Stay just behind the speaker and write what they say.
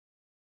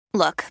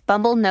Look,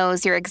 Bumble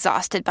knows you're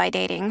exhausted by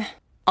dating.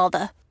 All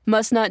the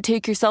must not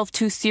take yourself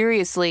too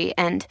seriously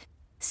and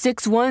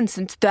 6'1"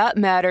 since that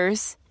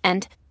matters.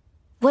 And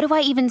what do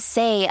I even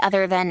say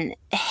other than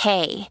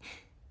hey?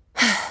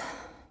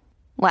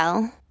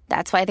 Well,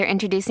 that's why they're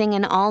introducing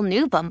an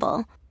all-new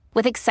Bumble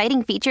with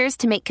exciting features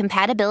to make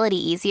compatibility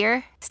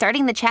easier,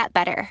 starting the chat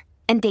better,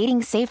 and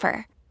dating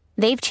safer.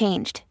 They've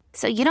changed,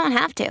 so you don't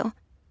have to.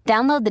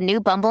 Download the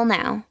new Bumble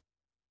now.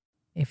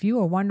 If you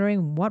are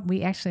wondering what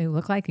we actually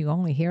look like, you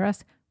only hear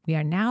us, we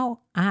are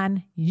now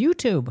on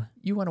YouTube.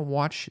 You want to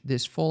watch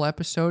this full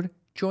episode?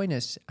 Join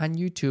us on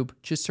YouTube.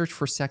 Just search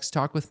for Sex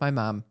Talk with My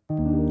Mom.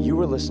 You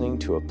are listening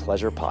to a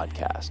Pleasure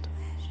podcast.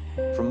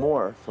 For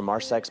more from our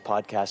Sex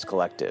Podcast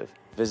Collective,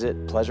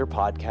 visit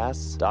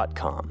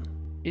pleasurepodcasts.com.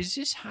 Is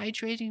this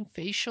hydrating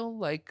facial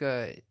like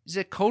is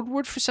it code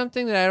word for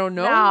something that I don't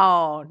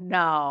know?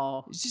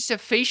 No. Is this a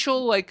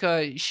facial like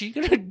is she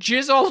gonna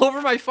jizz all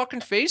over my fucking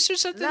face or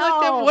something No,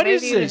 like that? What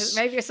is this?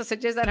 Maybe you're supposed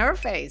to jizz on her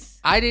face.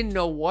 I didn't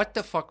know what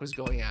the fuck was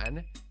going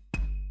on.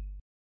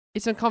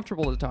 It's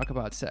uncomfortable to talk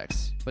about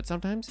sex, but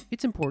sometimes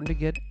it's important to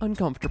get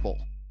uncomfortable.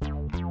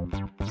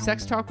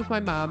 Sex Talk with My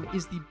Mom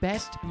is the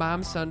best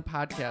mom-son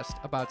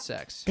podcast about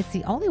sex. It's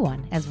the only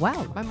one as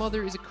well. My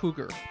mother is a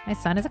cougar. My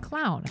son is a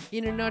clown.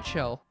 In a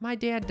nutshell, my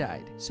dad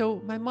died,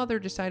 so my mother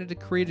decided to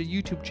create a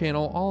YouTube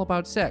channel all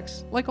about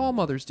sex, like all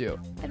mothers do.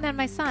 And then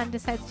my son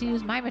decides to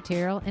use my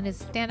material in his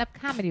stand-up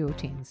comedy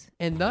routines.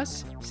 And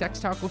thus, Sex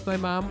Talk with My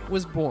Mom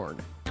was born.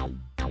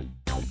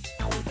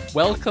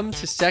 Welcome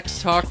to Sex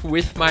Talk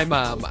with My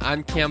Mom.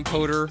 I'm Cam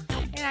Potter.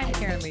 And I'm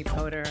Karen Lee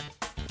Potter.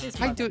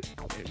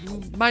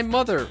 My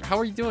mother. How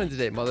are you doing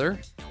today, Mother?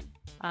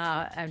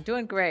 I'm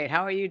doing great.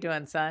 How are you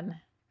doing, son?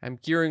 I'm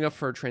gearing up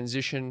for a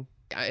transition.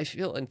 I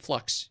feel in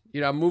flux.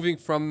 I'm moving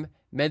from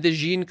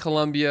Medellin,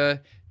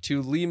 Colombia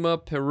to Lima,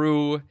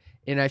 Peru,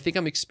 and I think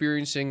I'm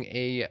experiencing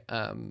a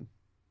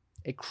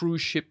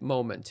cruise ship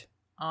moment.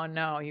 Oh,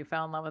 no. You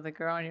fell in love with a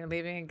girl and you're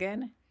leaving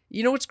again?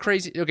 You know what's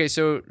crazy? Okay,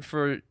 so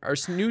for our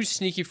new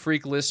Sneaky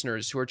Freak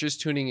listeners who are just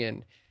tuning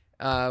in,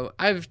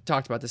 I've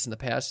talked about this in the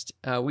past.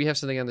 We have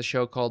something on the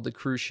show called The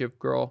Cruise Ship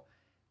Girl.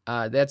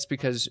 That's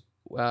because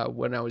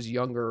when I was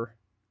younger,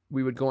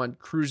 we would go on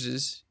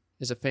cruises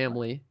as a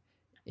family.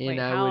 And Wait,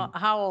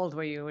 how old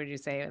were you, would you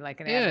say? Like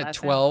an adolescent?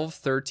 12,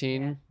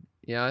 13.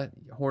 Yeah,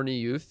 horny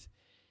youth.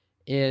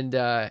 And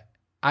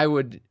I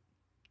would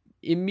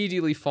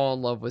immediately fall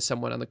in love with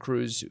someone on the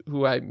cruise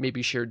who I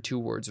maybe shared 2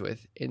 words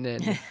with. And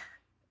then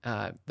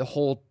the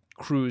whole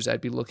cruise, I'd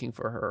be looking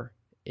for her.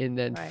 And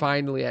then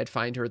finally I'd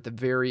find her at the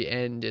very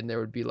end, and there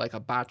would be like a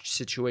botched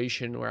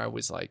situation where I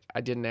was like, I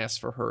didn't ask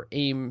for her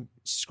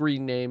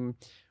screen name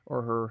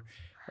or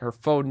her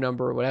phone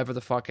number or whatever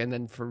the fuck. And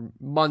then for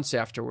months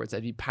afterwards,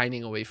 I'd be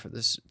pining away for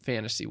this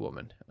fantasy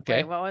woman. Okay.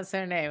 Wait, what was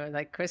her name? It was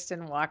like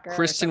Kristen Walker?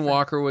 Kristen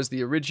Walker was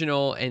the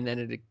original, and then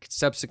it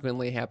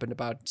subsequently happened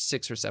about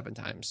 6 or 7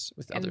 times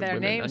with other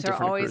women on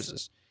different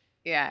cruises.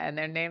 Yeah, and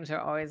their names are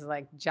always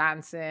like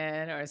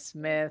Johnson or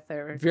Smith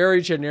or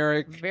very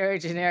generic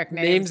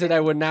names that I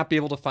would not be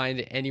able to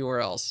find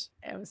anywhere else.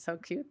 It was so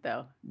cute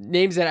though.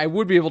 Names that I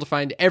would be able to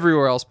find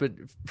everywhere else, but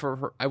for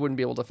her, I wouldn't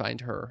be able to find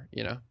her.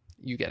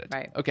 You get it.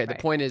 Right. Okay. The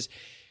point is,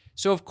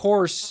 so of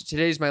course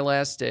today's my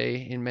last day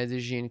in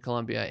Medellin,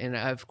 Colombia, and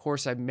of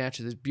course I matched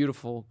with this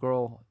beautiful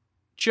girl,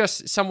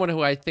 just someone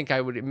who I think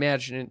I would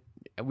imagine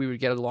we would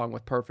get along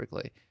with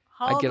perfectly.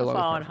 Hold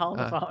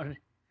the phone.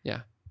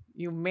 Yeah.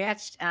 You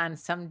matched on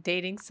some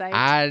dating site?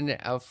 On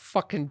a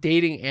fucking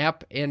dating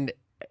app, and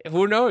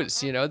who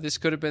knows? This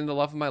could have been the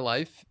love of my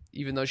life,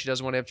 even though she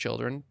doesn't want to have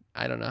children.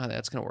 I don't know how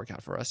that's going to work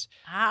out for us.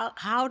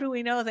 How do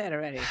we know that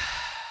already?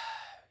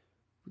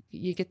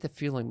 You get the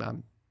feeling,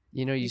 Mom.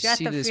 You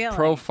see this feeling.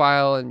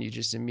 profile, and you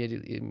just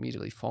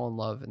immediately fall in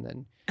love, and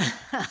then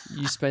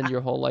you spend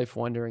your whole life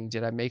wondering,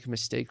 did I make a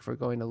mistake for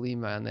going to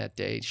Lima on that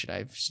day? Should I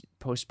have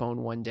postponed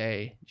one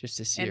day just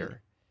to see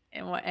her?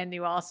 And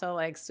you also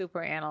like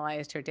super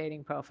analyzed her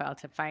dating profile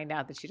to find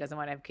out that she doesn't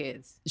want to have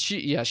kids.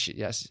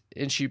 Yes.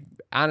 And she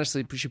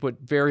put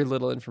very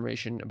little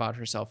information about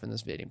herself in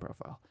this dating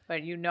profile.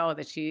 But you know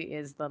that she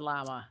is the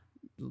llama.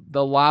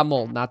 The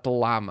llama, not the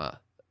llama.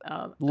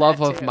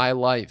 Love of my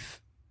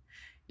life.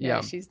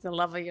 Yeah, she's the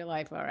love of your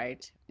life. All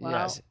right. Well,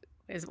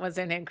 yes. Was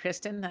her name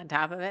Kristen on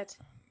top of it?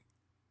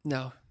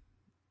 No,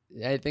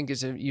 I think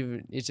it's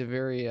a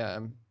very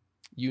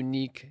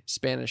unique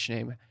Spanish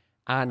name,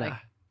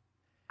 Ana.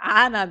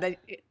 Anna,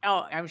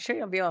 I'm sure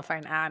you'll be able to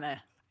find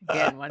Anna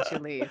again once you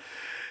leave.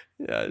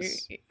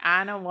 Yes.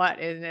 Anna, what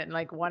isn't it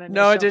like one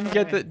initial? No, I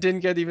didn't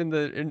get even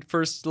the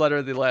first letter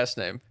of the last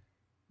name.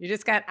 You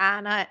just got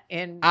Anna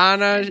in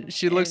Anna.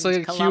 She looks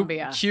like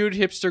Colombia. a cute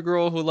hipster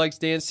girl who likes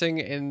dancing,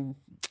 and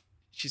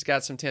she's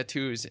got some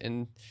tattoos,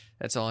 and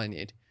that's all I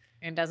need.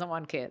 And doesn't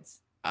want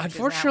kids.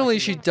 Unfortunately,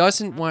 she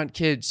doesn't want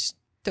kids.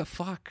 The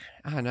fuck,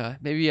 Anna?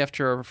 Maybe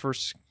after our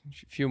first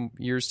few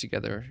years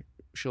together,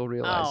 she'll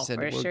realize that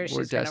for sure we're she's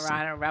going to destined.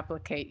 want to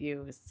replicate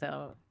you,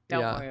 so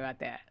don't worry about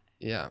that.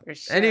 Yeah. For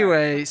sure.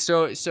 Anyway,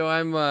 so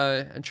I'm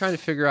trying to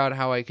figure out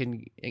how I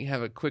can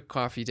have a quick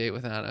coffee date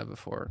with Anna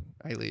before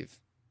I leave.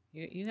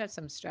 You have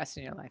some stress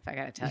in your life, I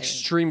got to tell you.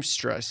 Extreme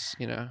stress,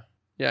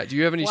 Yeah. Do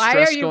you have any Why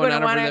stress are you going going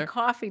on to over want there? a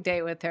coffee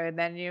date with her?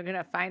 Then you're going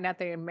to find out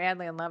that you're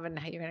madly in love and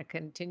you're going to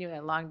continue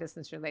a long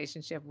distance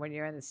relationship when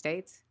you're in the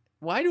States.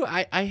 Why do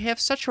I have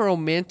such a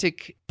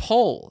romantic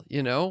pull?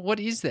 What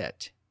is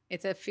that?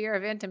 It's a fear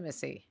of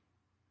intimacy.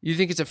 You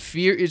think it's a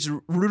fear? It's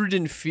rooted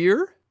in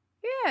fear?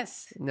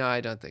 Yes. No,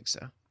 I don't think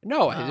so.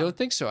 No, I don't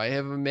think so. I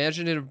have an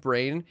imaginative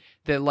brain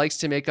that likes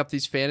to make up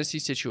these fantasy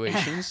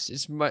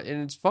situations.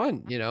 And it's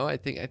fun, I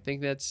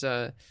think that's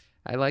I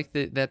like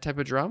that type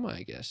of drama,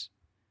 I guess.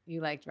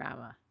 You like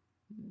drama.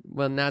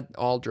 Well, not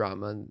all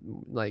drama,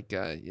 like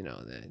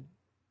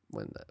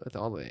with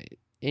all the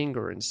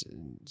anger and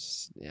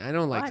I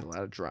don't like a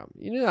lot of drama.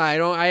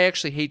 I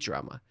actually hate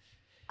drama.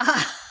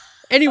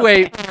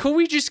 Anyway, could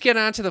we just get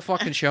on to the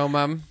fucking show,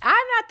 Mom?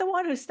 I'm not the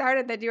one who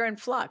started that you're in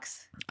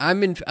flux.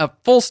 I'm in a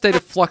full state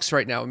of flux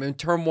right now. I'm in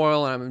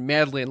turmoil and I'm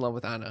madly in love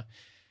with Anna.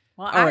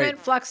 Well, I'm in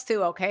flux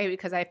too, okay?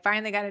 Because I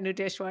finally got a new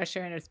dishwasher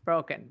and it's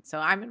broken. So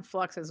I'm in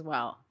flux as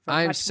well.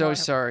 I'm so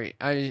sorry.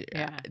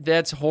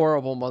 That's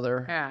horrible,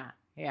 Mother.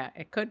 Yeah.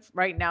 It could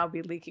right now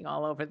be leaking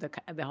all over the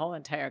whole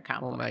entire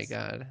complex.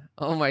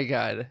 Oh my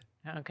God.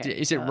 Okay.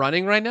 Is it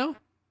running right now?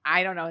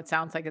 I don't know. It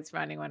sounds like it's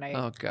running when I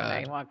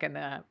walk in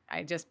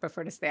I just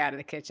prefer to stay out of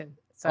the kitchen.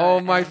 So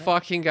my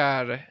fucking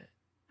God.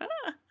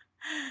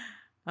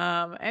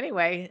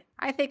 Anyway,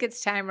 I think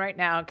it's time right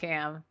now,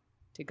 Cam,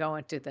 to go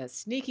into the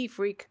sneaky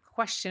freak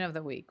question of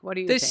the week. What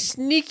do you think? The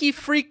sneaky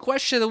freak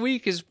question of the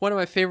week is one of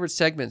my favorite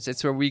segments.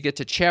 It's where we get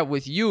to chat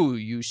with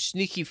you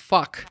sneaky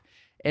fuck,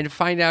 and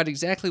find out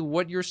exactly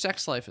what your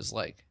sex life is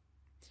like.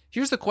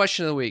 Here's the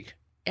question of the week.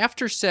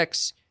 After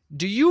sex,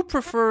 do you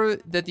prefer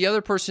that the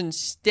other person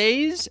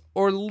stays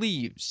or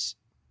leaves?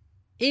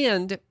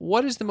 And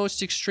what is the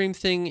most extreme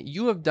thing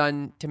you have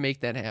done to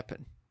make that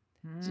happen?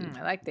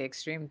 I like the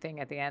extreme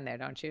thing at the end there,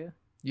 don't you?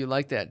 You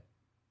like that?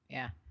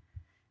 Yeah.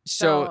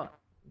 So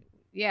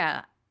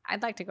yeah,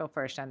 I'd like to go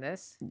first on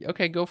this.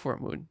 Okay, go for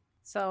it, Moon.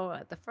 So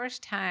the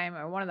first time,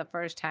 or one of the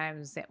first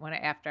times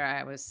after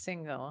I was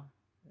single,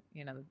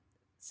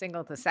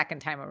 single the second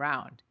time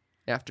around.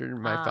 After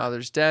my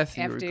father's death,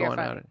 you were after going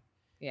out.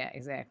 Yeah,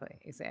 exactly.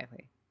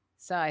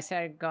 So I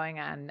started going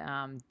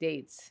on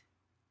dates,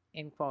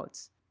 in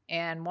quotes.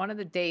 And one of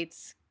the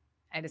dates,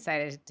 I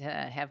decided to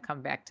have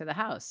come back to the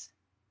house.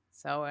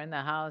 So we're in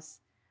the house,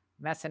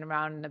 messing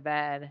around in the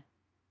bed,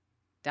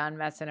 done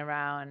messing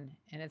around.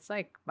 And it's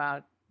like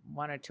about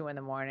 1 or 2 in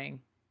the morning.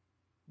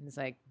 And it's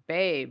like,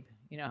 babe.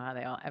 You know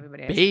how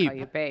everybody has to call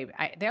you babe.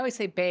 They always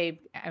say babe.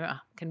 I'm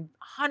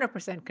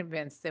 100%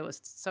 convinced it was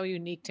so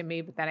unique to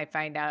me, but then I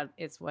find out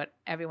it's what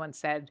everyone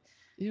said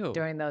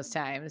during those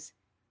times.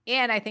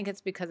 And I think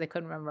it's because I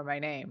couldn't remember my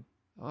name.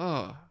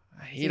 Oh,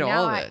 I hate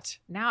all that.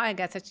 Now I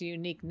got such a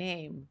unique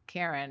name,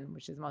 Karen,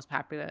 which is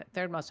the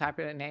third most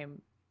popular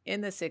name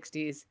in the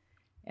 60s.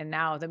 And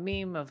now the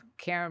meme of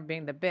Karen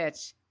being the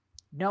bitch,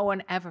 no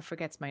one ever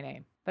forgets my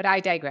name. But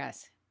I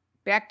digress.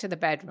 Back to the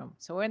bedroom.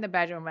 So we're in the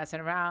bedroom messing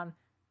around.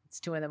 It's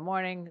 2 in the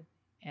morning,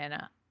 and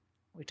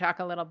we talk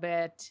a little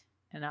bit,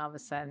 and all of a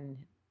sudden,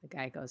 the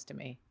guy goes to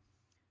me,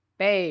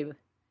 babe,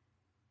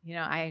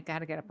 I got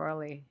to get up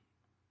early.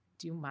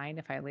 Do you mind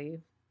if I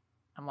leave?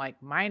 I'm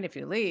like, mind if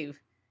you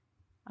leave?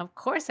 Of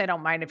course I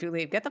don't mind if you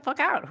leave. Get the fuck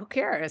out. Who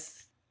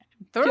cares?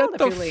 I'm thrilled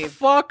if you leave. Get the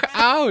fuck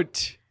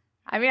out.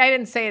 I mean, I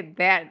didn't say it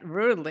that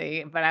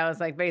rudely, but I was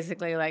like,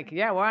 basically like,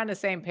 yeah, we're on the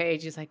same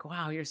page. He's like,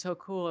 wow, you're so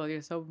cool.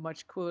 You're so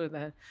much cooler.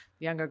 The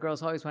younger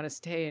girls always want to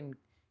stay and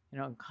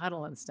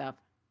cuddle and stuff.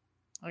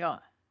 I go,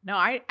 no,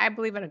 I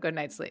believe in a good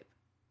night's sleep.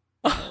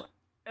 I've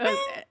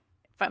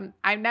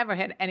never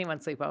had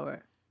anyone sleep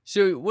over.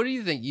 So what do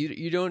you think?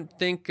 You don't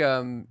think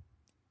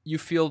you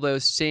feel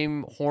those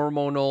same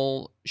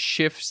hormonal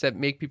shifts that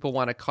make people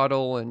want to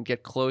cuddle and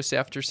get close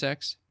after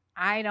sex?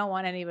 I don't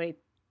want anybody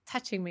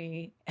touching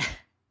me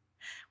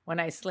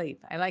when I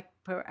sleep. I like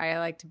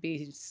to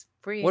be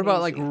free. What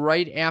about easy. like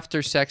right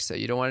after sex though?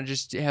 You don't want to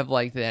just have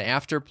like the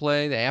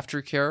afterplay, the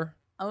aftercare?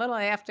 A little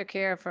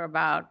aftercare for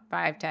about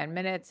 5-10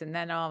 minutes, and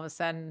then all of a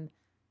sudden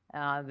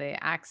the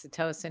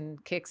oxytocin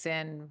kicks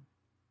in,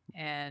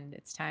 and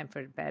it's time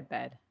for bed.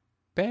 Bed.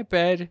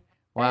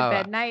 Wow.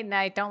 Bed,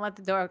 night. Don't let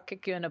the door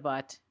kick you in the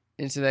butt.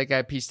 And so that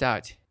guy pieced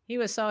out. He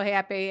was so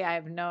happy.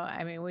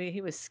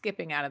 He was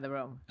skipping out of the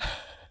room.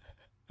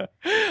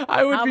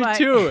 I would be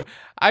too.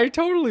 I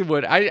totally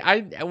would.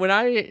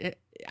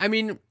 I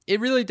mean,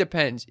 it really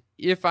depends.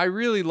 If I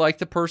really like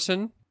the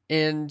person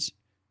and,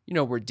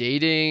 we're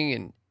dating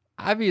and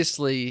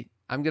obviously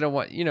I'm going to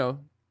want,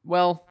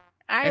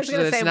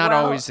 actually that's not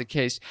always the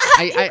case.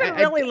 I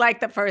really like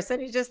the person.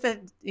 It's just that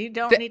you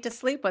don't need to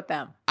sleep with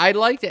them. I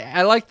like the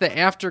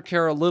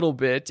aftercare a little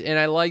bit, and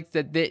I like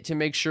that to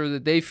make sure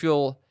that they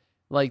feel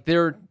like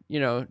they're,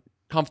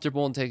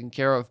 comfortable and taken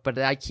care of, but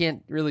I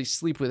can't really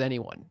sleep with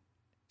anyone.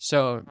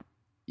 So,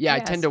 I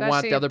tend to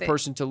want the other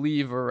person to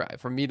leave or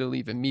for me to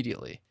leave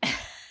immediately.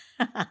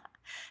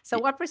 So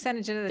what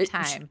percentage of the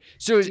time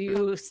So do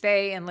you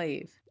stay and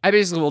leave? I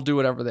basically will do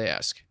whatever they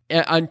ask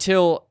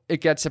until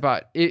it gets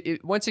about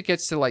it. Once it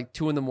gets to like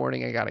 2 a.m,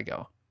 I gotta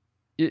go.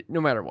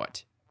 No matter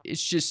what.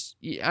 It's just,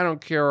 I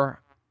don't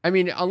care. I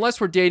mean,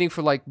 unless we're dating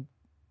for like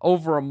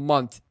over a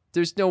month,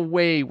 there's no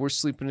way we're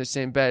sleeping in the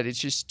same bed. It's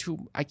just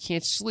I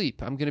can't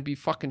sleep. I'm going to be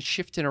fucking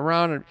shifting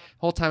around and the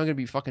whole time I'm going to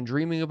be fucking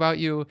dreaming about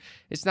you.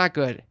 It's not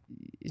good.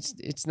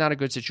 It's not a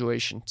good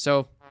situation.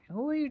 So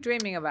Who are you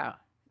dreaming about?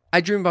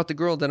 I dream about the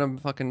girl that I'm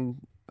fucking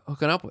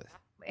hooking up with.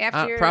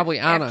 After Probably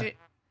Anna.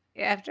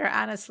 After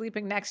Anna's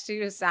sleeping next to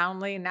you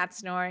soundly, not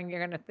snoring, you're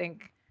going to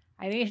think,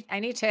 I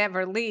need to have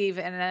her leave,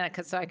 and then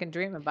so I can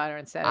dream about her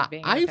instead of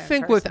being. I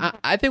think with Anna,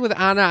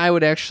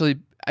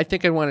 I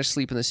think I'd want to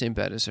sleep in the same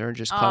bed as her and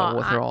just cuddle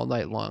with her all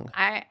night long.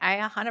 I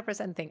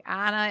 100% think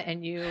Anna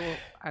and you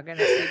are going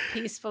to sleep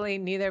peacefully.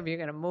 Neither of you are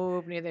going to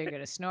move. Neither of you are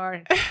going to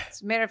snore.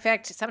 As a matter of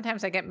fact,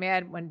 sometimes I get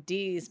mad when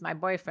Dee's my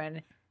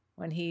boyfriend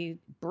when he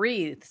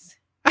breathes.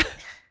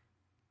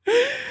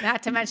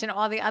 Not to mention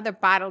all the other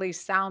bodily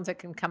sounds that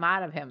can come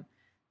out of him.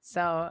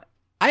 So.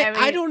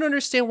 I don't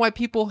understand why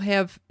people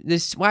have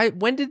this.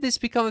 When did this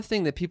become a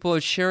thing that people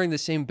are sharing the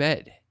same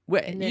bed?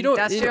 In the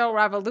Industrial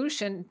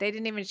Revolution, they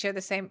didn't even share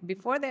the same.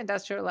 Before the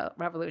Industrial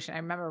Revolution, I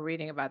remember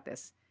reading about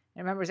this.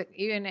 I remember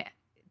even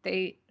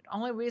the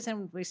only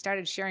reason we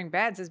started sharing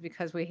beds is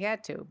because we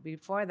had to.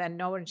 Before then,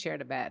 no one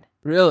shared a bed.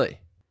 Really?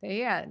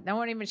 Yeah, no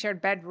one even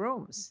shared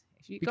bedrooms.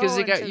 Because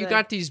you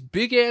got these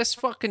big ass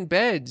fucking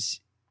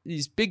beds,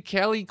 these big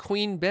Cali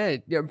King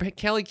beds.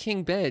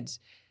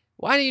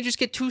 Why don't you just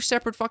get 2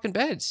 separate fucking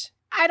beds?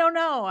 I don't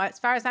know. As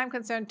far as I'm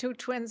concerned, 2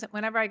 twins,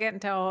 whenever I get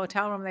into a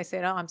hotel room, they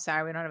say, oh, I'm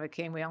sorry, we don't have a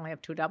king. We only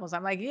have 2 doubles.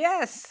 I'm like,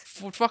 yes.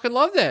 Fucking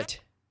love that.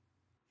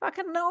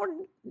 Fucking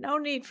no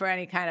need for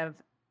any kind of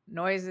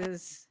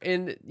noises.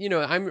 And,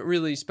 I'm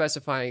really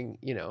specifying,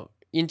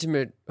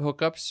 intimate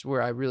hookups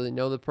where I really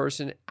know the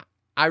person.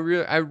 I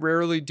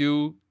rarely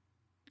do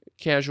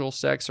casual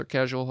sex or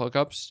casual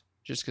hookups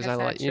just because I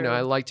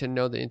like to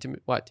know the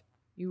intimate, what?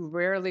 You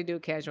rarely do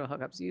casual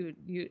hookups. You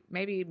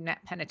maybe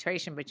not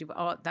penetration, but you've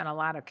done a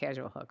lot of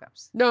casual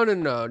hookups. No.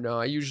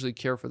 I usually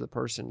care for the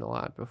person a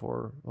lot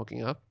before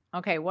hooking up.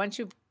 Okay, once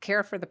you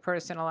care for the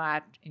person a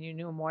lot and you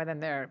knew more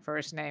than their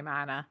first name,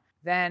 Anna,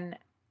 then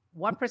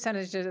what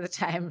percentage of the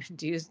time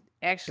do you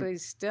actually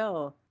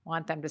still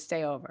want them to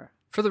stay over?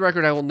 For the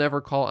record, I will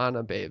never call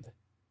Anna babe.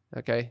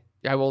 Okay?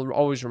 I will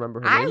always remember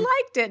her name. I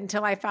liked it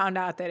until I found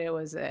out that it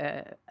was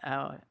a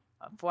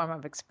form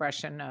of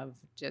expression of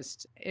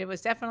it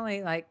was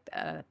definitely like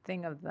a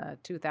thing of the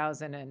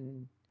 2000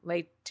 and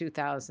late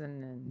 2000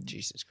 and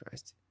Jesus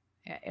Christ.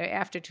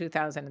 After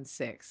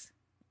 2006.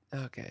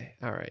 Okay.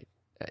 All right.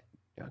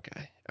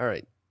 Okay. All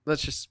right.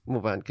 Let's just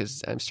move on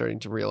because I'm starting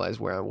to realize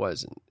where I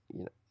was and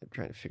I'm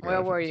trying to figure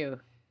out. Where were you?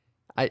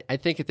 I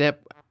think at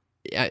that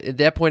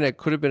point I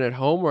could have been at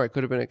home or I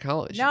could have been at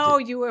college. No,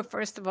 you were,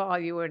 first of all,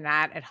 you were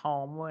not at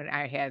home when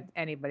I had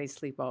anybody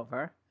sleep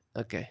over.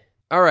 Okay.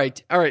 All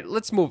right.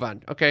 Let's move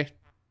on. Okay.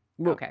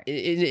 Okay.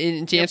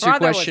 To answer your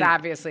question, was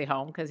obviously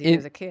home because he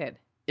was a kid.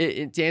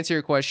 To answer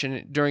your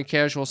question, during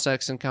casual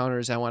sex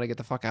encounters, I want to get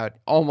the fuck out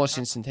almost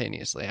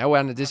instantaneously. I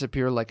want to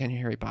disappear like in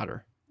Harry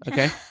Potter.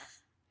 Okay.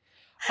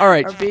 All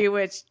right. Or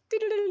Bewitched.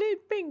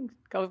 Bing.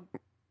 Go.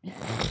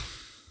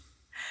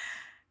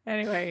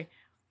 Anyway,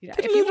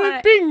 if you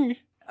want, Bing.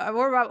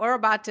 We're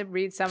about to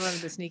read some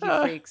of the Sneaky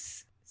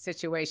Freaks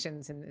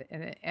situations,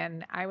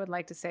 and I would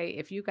like to say,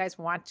 if you guys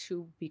want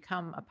to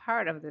become a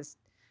part of this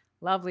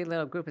lovely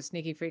little group of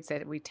Sneaky Freaks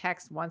that we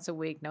text once a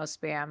week, no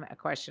spam, a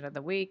question of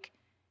the week,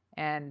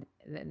 and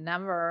the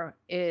number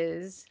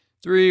is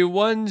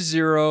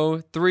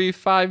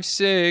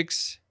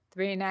 310-356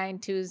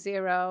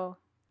 3920.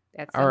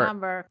 That's the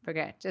number.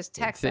 Just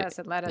text us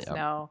and let us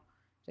know.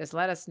 Just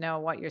let us know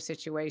what your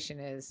situation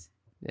is.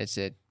 That's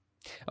it.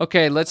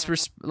 Okay, let's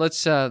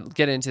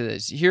get into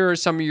this. Here are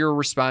some of your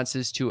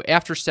responses to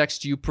after sex.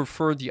 Do you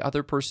prefer the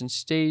other person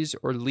stays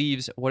or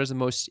leaves? What is the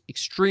most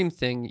extreme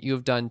thing you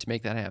have done to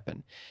make that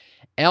happen?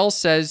 Al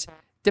says,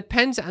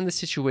 depends on the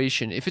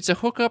situation. If it's a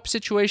hookup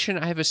situation,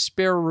 I have a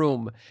spare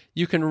room.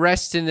 You can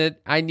rest in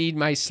it. I need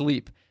my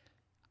sleep.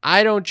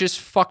 I don't just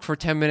fuck for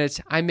 10 minutes.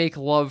 I make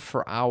love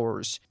for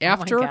hours.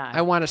 After,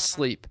 I want to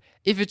sleep.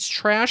 If it's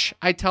trash,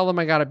 I tell them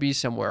I gotta be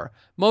somewhere.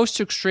 Most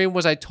extreme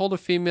was I told a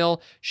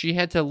female she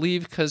had to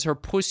leave because her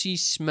pussy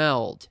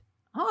smelled.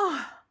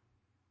 Oh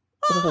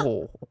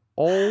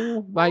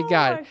my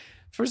God.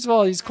 First of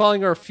all, he's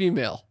calling her a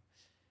female.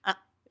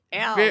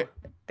 Al,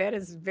 that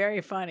is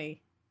very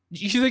funny.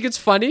 You think it's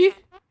funny?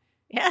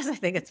 Yes, I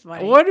think it's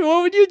funny. What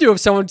would you do if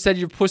someone said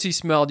your pussy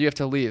smelled, you have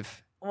to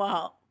leave?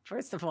 Well,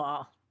 first of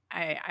all,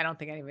 I don't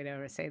think anybody would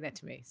ever say that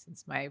to me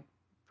since my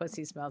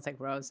pussy smells like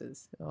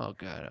roses. Oh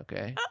God,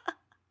 okay.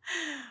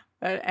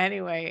 But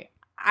anyway,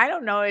 I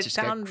don't know. It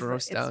sounds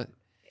grossed out.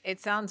 It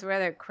sounds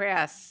rather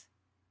crass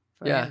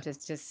for him to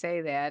just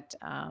say that.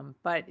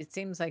 But it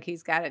seems like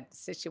he's got a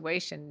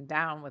situation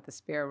down with the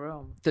spare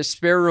room. The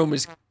spare room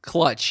is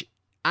clutch.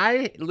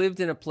 I lived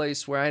in a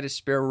place where I had a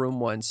spare room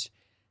once,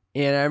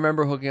 And I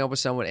remember hooking up with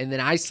someone, and then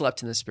I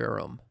slept in the spare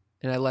room,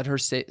 and I let her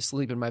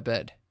sleep in my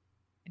bed.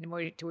 And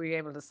were you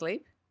able to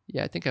sleep?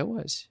 Yeah, I think I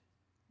was.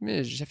 I mean, it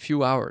was just a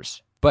few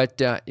hours.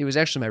 But it was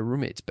actually my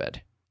roommate's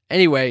bed.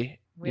 Anyway.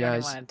 We don't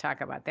even want to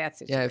talk about that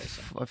situation.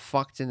 Yeah, I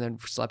fucked and then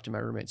slept in my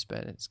roommate's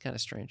bed. It's kind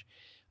of strange.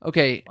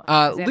 Okay.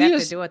 Does that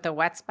have to do with the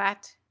wet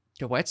spot?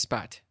 The wet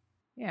spot.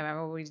 Yeah,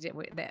 remember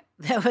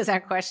that was our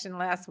question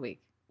last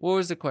week. What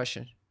was the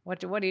question? What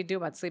do you do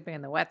about sleeping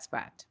in the wet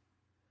spot?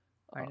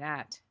 Or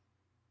not?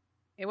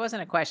 It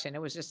wasn't a question.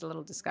 It was just a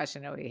little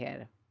discussion that we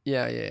had.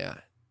 Yeah.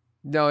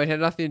 No, it had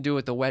nothing to do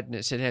with the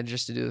wetness. It had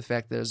just to do with the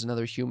fact that there was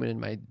another human in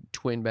my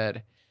twin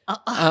bed.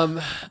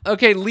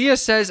 Okay, Leah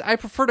says, I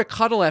prefer to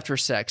cuddle after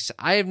sex.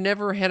 I have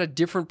never had a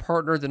different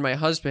partner than my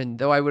husband,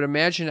 though I would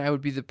imagine I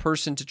would be the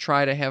person to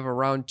try to have a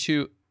round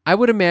two. I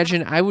would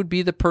imagine I would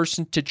be the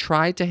person to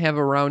try to have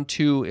a round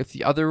two if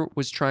the other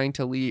was trying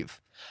to leave.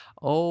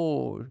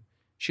 Oh,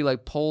 she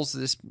like pulls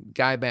this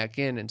guy back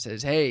in and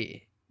says,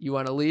 hey, you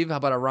want to leave? How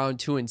about a round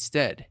two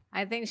instead?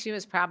 I think she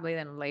was probably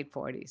in the late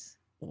 40s.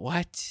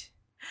 What?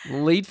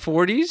 Late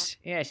 40s?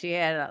 Yeah, she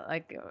had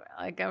like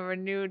a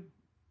renewed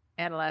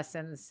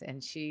adolescence,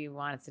 and she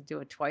wants to do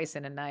it twice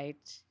in a night.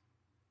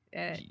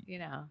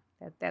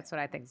 That's what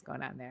I think is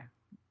going on there.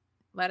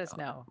 Let us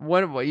know.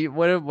 What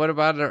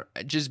about her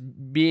just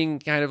being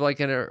kind of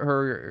like in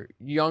her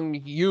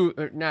young,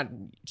 not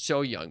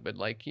so young, but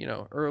like,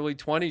 early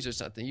 20s or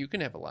something? You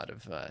can have a lot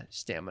of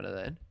stamina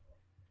then.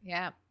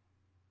 Yeah.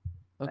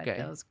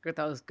 Okay. But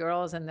those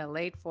girls in the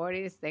late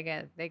 40s,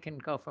 they can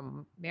go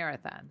for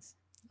marathons.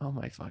 Oh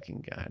my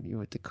fucking God! You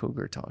with the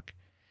cougar talk.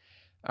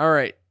 All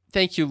right.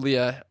 Thank you,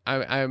 Leah.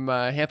 I'm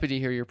happy to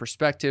hear your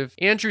perspective.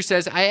 Andrew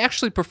says, I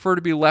actually prefer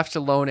to be left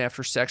alone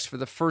after sex for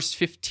the first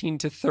 15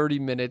 to 30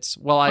 minutes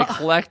while I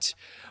collect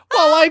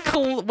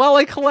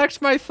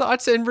my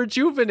thoughts and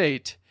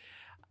rejuvenate.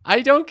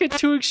 I don't get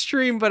too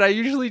extreme, but I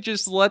usually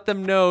just let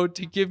them know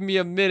to give me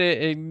a minute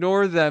and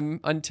ignore them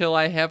until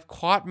I have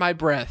caught my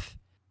breath.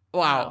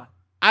 Wow.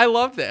 I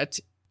love that.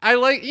 I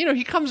like,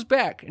 he comes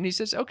back and he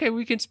says, okay,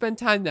 we can spend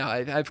time now.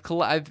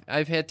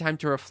 I've had time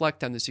to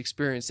reflect on this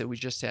experience that we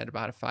just had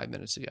about 5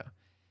 minutes ago.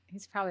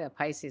 He's probably a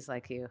Pisces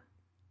like you.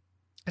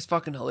 That's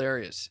fucking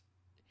hilarious.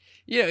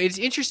 It's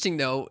interesting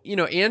though.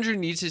 Andrew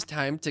needs his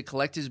time to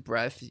collect his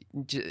breath,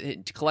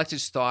 to collect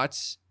his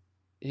thoughts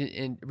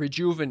and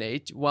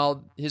rejuvenate,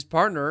 while his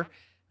partner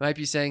might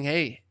be saying,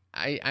 hey,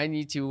 I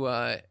need to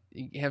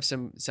have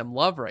some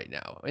love right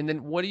now. And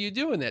then what do you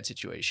do in that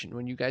situation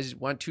when you guys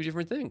want two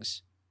different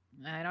things?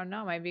 I don't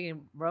know. Maybe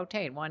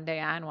rotate one day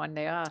on, one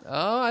day off.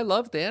 Oh, I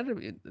love that.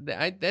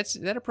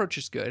 That approach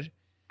is good.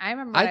 I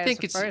remember when I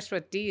was first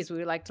with D's, we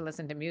would like to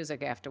listen to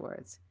music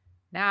afterwards.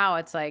 Now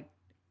it's like,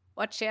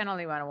 what channel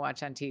do you want to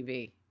watch on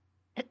TV?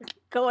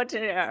 Go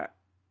into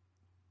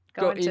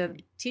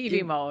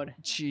TV mode.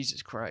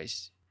 Jesus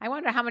Christ. I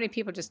wonder how many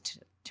people just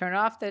turn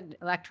off the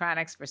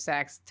electronics for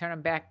sex, turn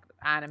them back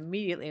on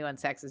immediately when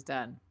sex is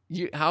done.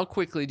 How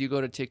quickly do you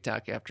go to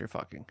TikTok after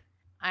fucking?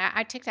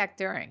 I TikTok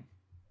during.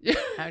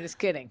 I'm just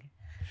kidding.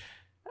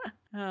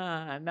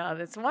 No,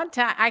 that's one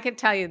time. I can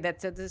tell you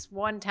that's this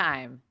one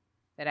time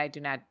that I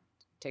do not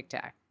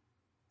TikTok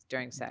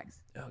during sex.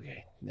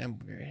 Okay. I'm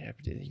very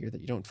happy to hear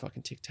that you don't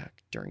fucking TikTok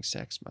during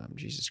sex, Mom.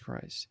 Jesus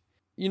Christ.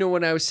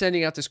 When I was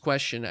sending out this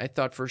question, I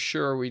thought for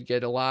sure we'd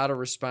get a lot of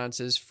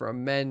responses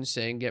from men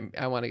saying,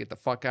 I want to get the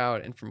fuck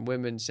out, and from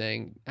women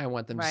saying, I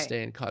want them to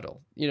stay and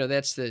cuddle.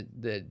 That's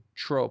the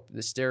trope,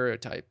 the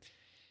stereotype.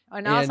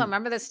 And also,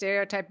 remember the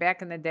stereotype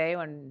back in the day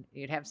when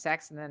you'd have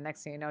sex and then the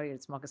next thing you know,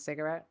 you'd smoke a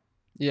cigarette?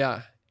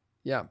 Yeah.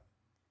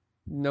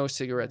 No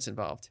cigarettes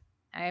involved.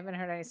 I haven't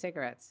heard any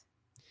cigarettes.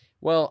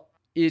 Well,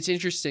 it's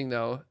interesting,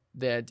 though,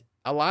 that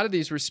a lot of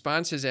these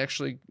responses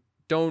actually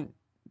don't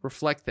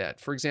reflect that.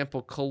 For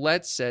example,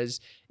 Colette says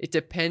it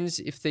depends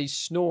if they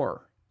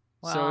snore.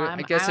 Well, so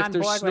I guess I'm on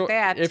board with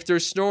that. If they're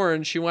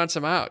snoring, she wants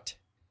them out.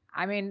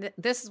 I mean,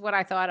 this is what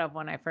I thought of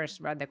when I first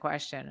read the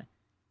question.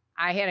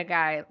 I had a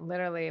guy,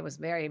 literally, it was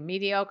very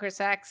mediocre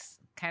sex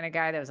kind of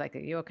guy that was like, are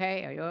you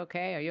okay? Are you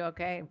okay? Are you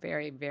okay?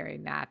 Very, very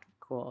not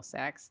cool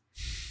sex.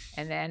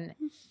 And then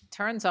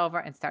turns over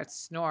and starts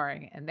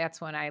snoring. And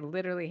that's when I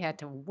literally had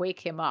to wake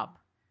him up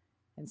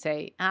and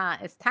say,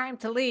 it's time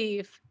to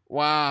leave.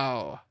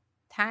 Wow.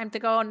 Time to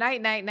go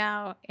night-night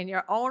now in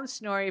your own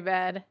snory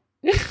bed.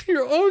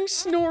 Your own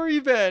snory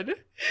bed.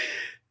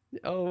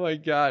 Oh, my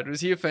God.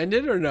 Was he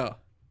offended or no?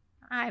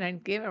 I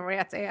didn't give a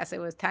rat's ass. It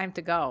was time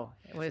to go.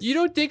 You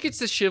don't think it's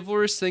the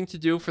chivalrous thing to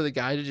do for the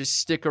guy to just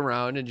stick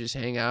around and just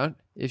hang out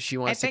if she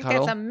wants to cuddle? I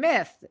think that's a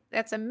myth.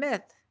 That's a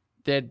myth.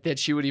 That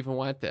she would even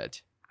want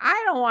that.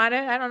 I don't want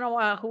it. I don't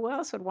know who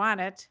else would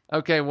want it.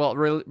 Okay, well,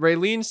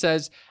 Raylene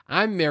says,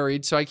 I'm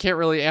married, so I can't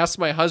really ask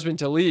my husband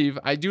to leave.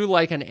 I do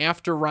like an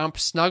after-romp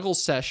snuggle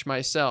sesh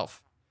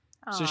myself.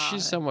 So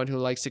she's someone who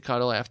likes to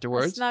cuddle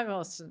afterwards. A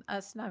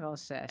snuggle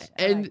sesh.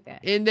 I like that.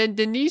 And then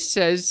Denise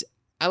says,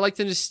 I like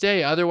them to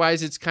stay.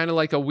 Otherwise, it's kind of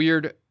like a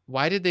weird,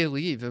 why did they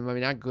leave? Am I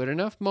not good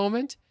enough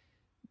moment?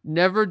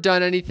 Never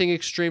done anything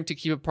extreme to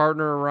keep a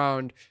partner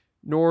around,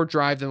 nor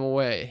drive them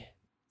away.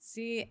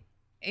 See,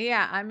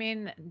 Yeah, I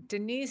mean,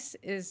 Denise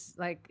is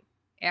like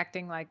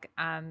acting like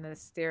on the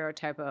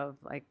stereotype of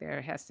like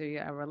there has to be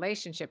a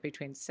relationship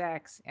between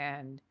sex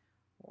and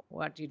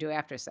what you do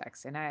after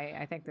sex. And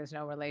I think there's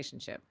no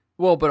relationship.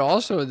 Well, but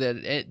also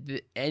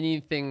that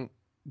anything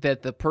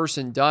that the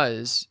person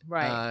does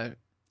Right.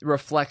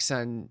 reflects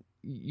on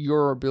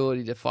your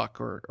ability to fuck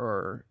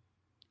or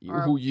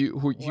who you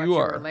what are.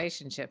 your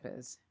relationship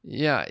is.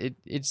 Yeah,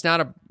 it's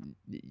not a,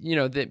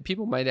 that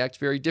people might act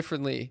very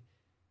differently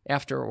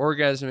after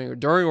orgasming or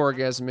during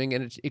orgasming,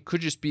 and it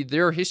could just be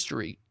their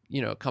history,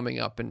 coming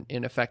up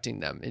and affecting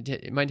them.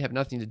 It might have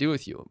nothing to do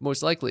with you.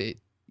 Most likely,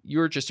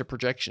 you're just a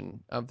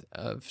projection of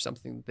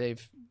something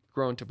they've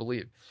grown to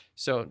believe.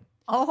 So.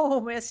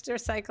 Oh, Mr.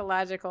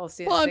 Psychological.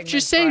 Well, I'm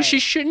just saying she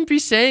shouldn't be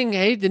saying,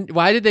 hey,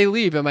 why did they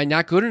leave? Am I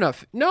not good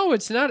enough? No,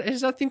 it's not. It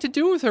has nothing to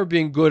do with her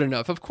being good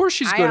enough. Of course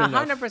she's good enough.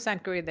 I 100%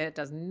 agree that it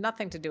does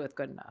nothing to do with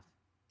good enough.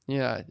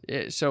 Yeah.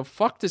 So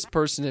fuck this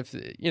person if,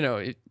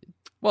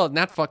 well,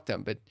 not fuck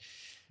them, but,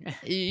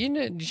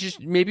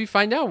 just maybe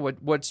find out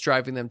what's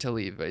driving them to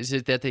leave. Is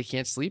it that they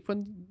can't sleep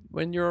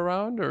when you're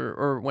around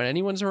or when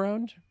anyone's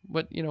around?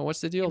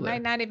 What's the deal there?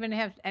 It might not even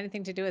have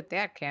anything to do with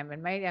that, Cam.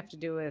 It might have to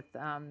do with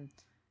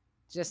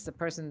just the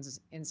person's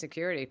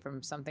insecurity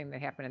from something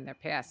that happened in their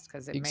past,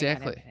 because it may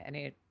not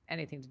have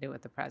anything to do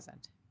with the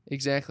present.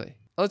 Exactly.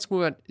 Let's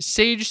move on.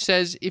 Sage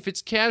says, if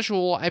it's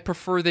casual, I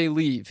prefer they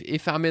leave.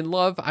 If I'm in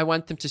love, I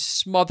want them to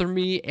smother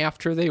me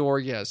after they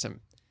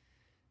orgasm.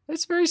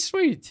 That's very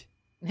sweet.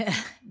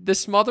 The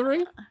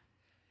smothering?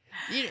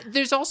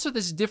 There's also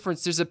this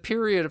difference. There's a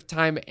period of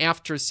time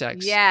after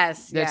sex.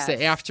 Yes. That's the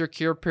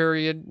aftercare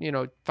period,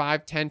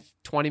 5, 10,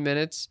 20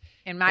 minutes.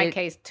 In my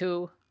case,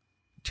 2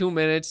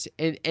 minutes.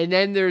 And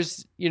then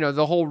there's,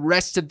 the whole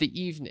rest of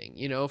the evening,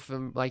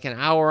 from like an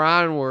hour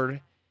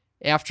onward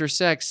after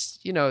sex,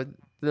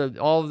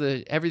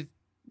 everything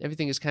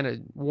is kind of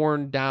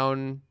worn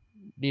down,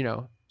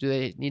 do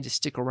they need to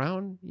stick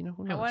around?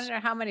 Who knows? I wonder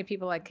how many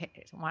people want to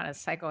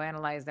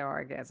psychoanalyze their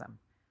orgasm.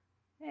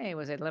 Hey,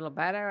 was it a little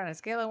better on a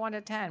scale of 1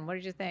 to 10? What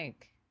did you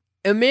think?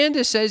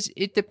 Amanda says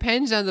it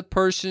depends on the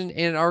person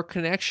and our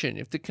connection.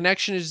 If the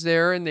connection is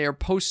there and they are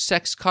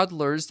post-sex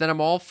cuddlers, then I'm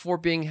all for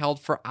being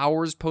held for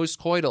hours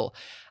post-coital.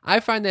 I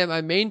find that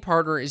my main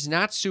partner is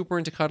not super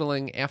into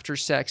cuddling after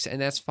sex,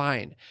 and that's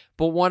fine.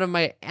 But one of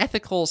my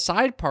ethical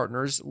side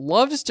partners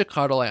loves to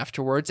cuddle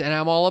afterwards, and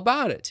I'm all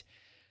about it.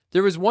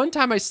 There was one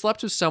time I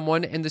slept with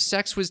someone, and the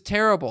sex was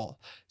terrible.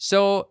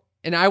 So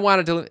I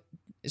wanted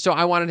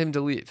him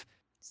to leave.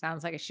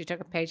 Sounds like she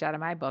took a page out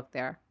of my book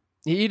there.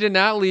 He did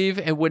not leave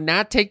and would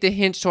not take the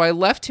hint, so I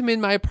left him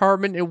in my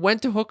apartment and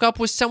went to hook up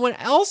with someone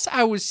else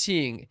I was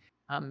seeing.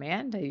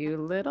 Amanda, you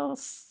little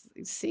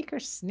seeker,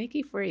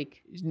 sneaky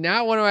freak.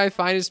 Not one of my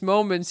finest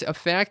moments, a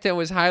fact that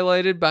was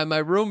highlighted by my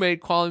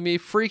roommate calling me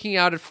freaking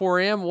out at 4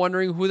 a.m.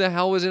 wondering who the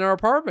hell was in our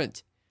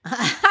apartment.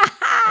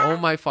 Oh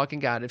my fucking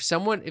God.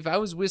 If I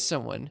was with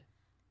someone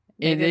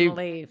and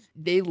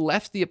they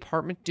left the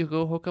apartment to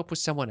go hook up with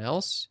someone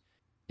else,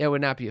 it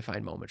would not be a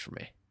fine moment for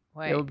me.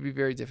 Wait. It would be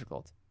very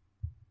difficult.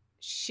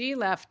 She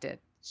left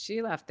it.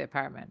 She left the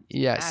apartment.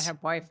 Yes. Not her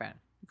boyfriend.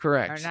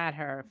 Correct. Or not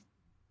her,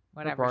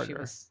 whatever she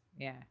was.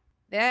 Yeah.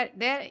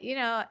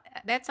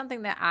 That's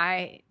something that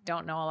I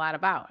don't know a lot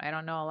about. I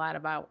don't know a lot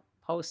about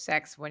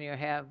post-sex when you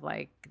have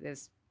like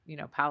this,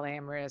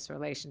 polyamorous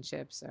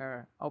relationships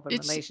or open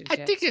relationships.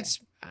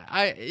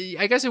 I think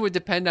I guess it would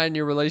depend on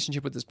your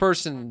relationship with this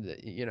person,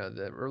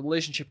 the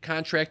relationship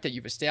contract that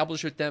you've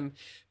established with them.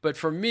 But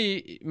for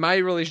me, my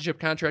relationship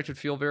contract would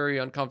feel very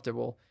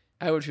uncomfortable.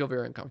 I would feel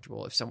very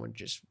uncomfortable if someone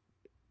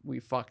we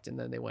fucked and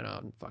then they went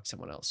out and fucked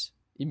someone else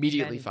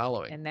immediately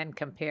following. And then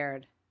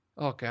compared.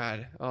 Oh,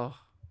 God.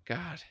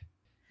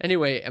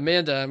 Anyway,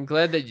 Amanda, I'm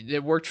glad that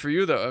it worked for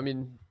you, though. I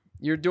mean,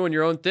 you're doing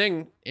your own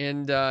thing,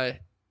 and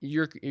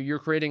you're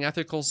creating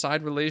ethical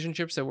side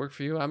relationships that work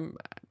for you. I'm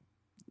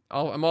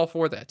all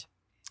for that.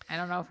 I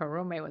don't know if her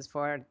roommate was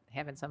for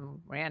having some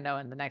rando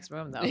in the next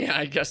room, though. Yeah,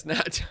 I guess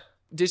not.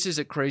 This is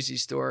a crazy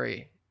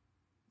story.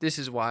 This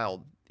is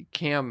wild.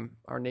 Cam,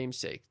 our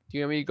namesake. Do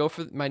you want me to go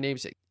for my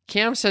namesake?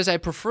 Cam says, I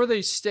prefer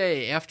they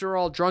stay. After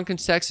all, drunken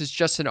sex is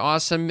just as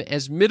awesome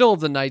as middle of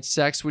the night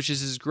sex, which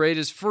is as great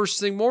as first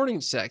thing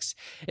morning sex.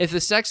 If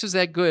the sex was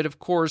that good, of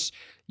course,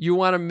 you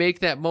want to make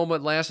that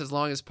moment last as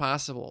long as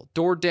possible.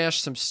 DoorDash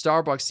some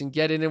Starbucks and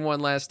get in one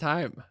last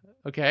time.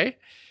 Okay?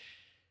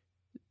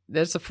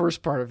 That's the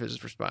first part of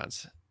his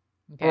response.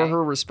 Okay. Or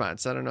her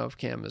response. I don't know if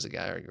Cam is a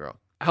guy or a girl.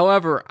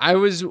 However, I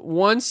was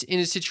once in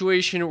a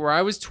situation where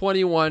I was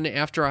 21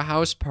 after a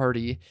house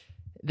party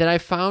that I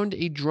found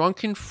a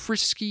drunken,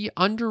 frisky,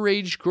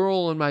 underage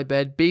girl in my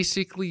bed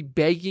basically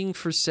begging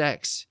for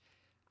sex.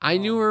 I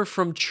knew her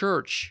from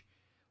church.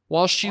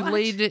 While she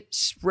laid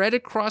spread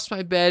across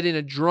my bed in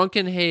a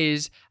drunken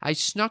haze, I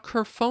snuck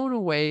her phone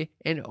away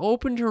and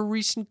opened her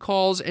recent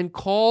calls and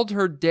called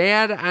her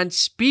dad on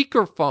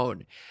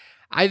speakerphone.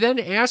 I then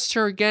asked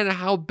her again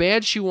how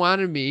bad she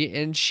wanted me,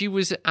 and she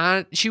went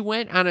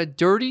on a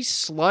dirty,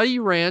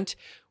 slutty rant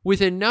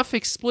with enough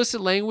explicit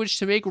language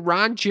to make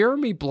Ron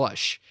Jeremy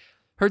blush.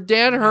 Her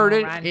dad heard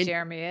it. Ron and-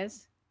 Jeremy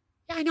is?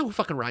 Yeah, I know who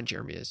fucking Ron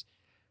Jeremy is.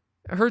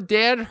 Her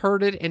dad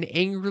heard it and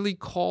angrily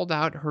called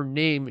out her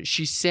name.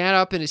 She sat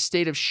up in a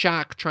state of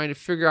shock, trying to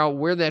figure out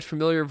where that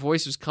familiar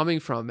voice was coming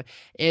from.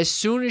 As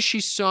soon as she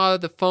saw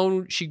the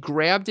phone, she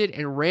grabbed it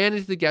and ran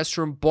into the guest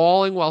room,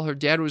 bawling while her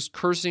dad was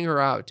cursing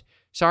her out.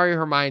 Sorry,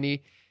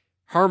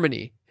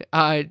 Harmony.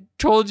 I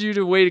told you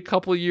to wait a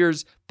couple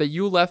years, but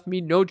you left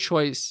me no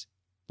choice.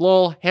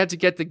 Lol, had to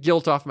get the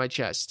guilt off my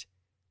chest.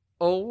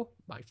 Oh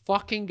my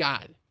fucking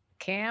God.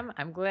 Cam,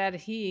 I'm glad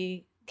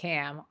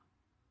Cam,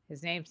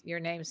 your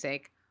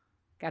namesake,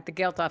 got the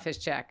guilt off his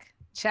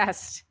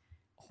chest.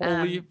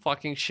 Holy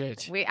fucking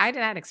shit. I did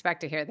not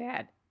expect to hear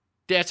that.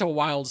 That's a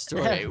wild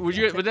story.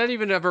 Would that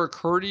even ever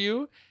occur to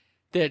you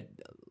that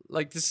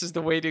like this is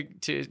the way to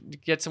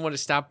get someone to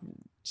stop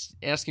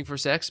asking for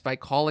sex by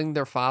calling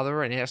their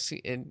father and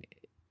asking and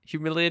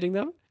humiliating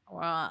them?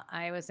 Well,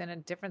 I was in a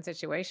different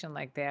situation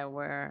like that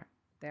where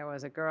there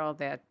was a girl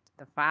that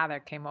the father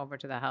came over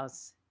to the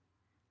house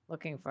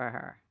looking for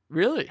her.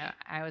 Really?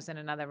 I was in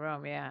another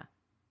room, yeah.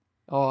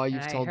 Oh,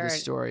 you've And I told this heard-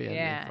 story on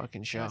yeah, the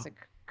fucking It show. was a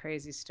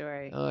crazy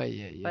story. Oh,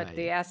 yeah. But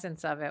the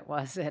essence of it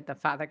was that the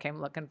father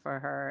came looking for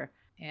her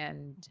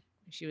and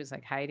she was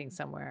like hiding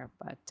somewhere.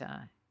 But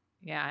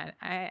yeah,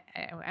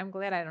 I'm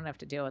glad I don't have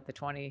to deal with the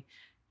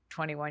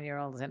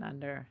 21-year-olds and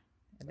under.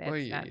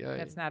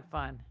 That's not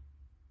fun.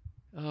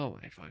 Oh,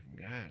 my fucking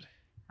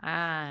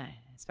God.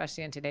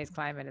 Especially in today's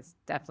climate, it's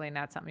definitely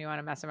not something you want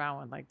to mess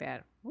around with like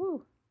that.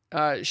 Woo.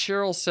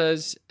 Cheryl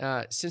says,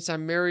 since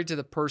I'm married to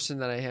the person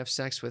that I have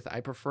sex with, I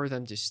prefer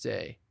them to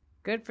stay.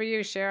 Good for you,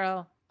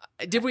 Cheryl.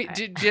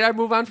 Did I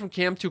move on from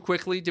Cam too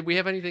quickly? Did we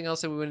have anything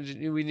else that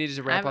we needed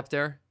to wrap up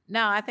there?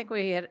 No, I think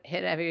we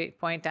hit every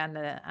point on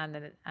the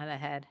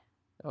head.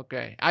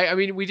 Okay. I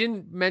mean, we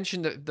didn't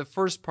mention the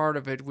first part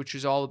of it, which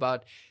was all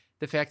about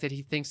the fact that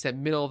he thinks that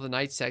middle of the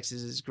night sex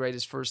is as great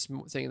as first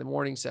thing in the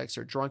morning sex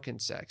or drunken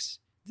sex.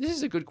 This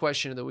is a good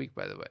question of the week,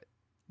 by the way.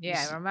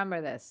 Yeah, I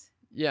remember this.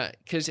 Yeah,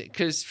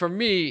 because for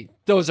me,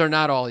 those are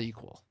not all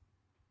equal.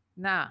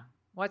 No.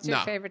 What's your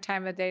favorite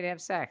time of day to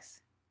have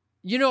sex?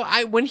 You know,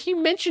 when he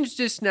mentions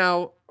this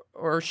now,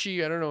 or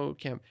she, I don't know,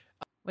 Cam.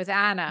 With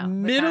Anna.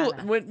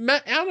 When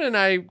Anna and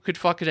I could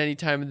fuck at any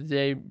time of the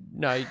day,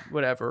 night,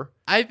 whatever.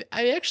 I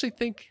actually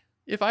think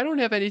if I don't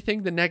have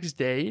anything the next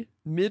day,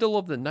 middle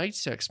of the night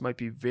sex might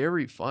be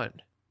very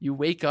fun. You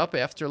wake up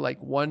after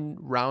like one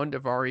round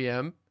of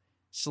REM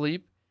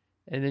sleep,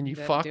 and then you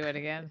fuck. Do it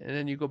again. And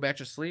then you go back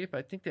to sleep.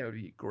 I think that would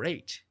be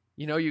great.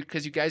 You know,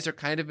 because you guys are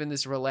kind of in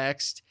this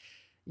relaxed,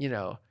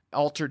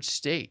 altered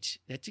state.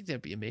 I think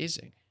that'd be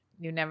amazing.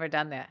 You've never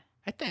done that.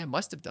 I think I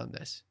must have done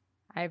this.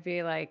 I'd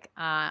be like,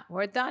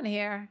 we're done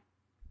here.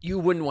 You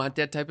wouldn't want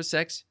that type of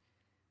sex?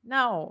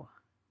 No.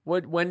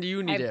 When do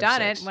you need to have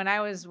done sex? it when I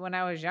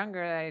was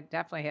younger. I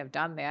definitely have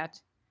done that.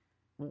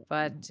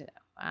 But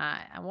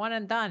I'm one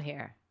and done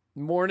here.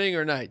 Morning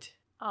or night?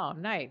 Oh,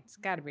 night. It's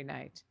got to be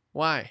night.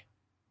 Why?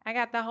 I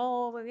got the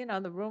whole,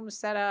 the room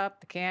set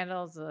up, the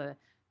candles, the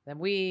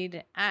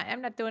weed.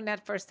 I'm not doing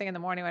that first thing in the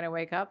morning when I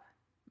wake up.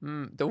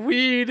 The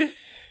weed.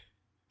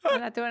 I'm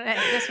not doing it.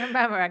 Just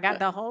remember, I got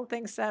the whole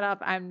thing set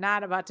up. I'm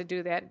not about to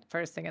do that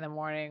first thing in the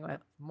morning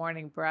with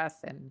morning breath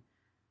and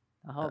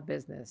the whole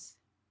business.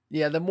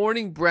 Yeah, the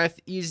morning breath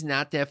is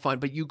not that fun,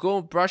 but you go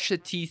and brush the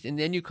teeth and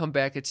then you come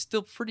back. It's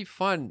still pretty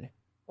fun.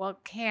 Well,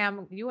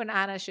 Cam, you and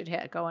Anna should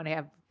go and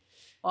have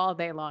all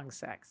day long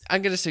sex.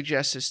 I'm going to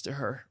suggest this to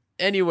her.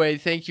 Anyway,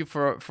 thank you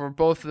for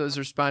both of those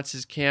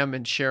responses, Cam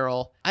and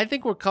Cheryl. I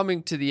think we're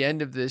coming to the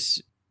end of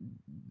this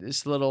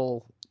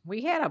little...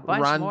 We had a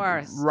bunch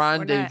more.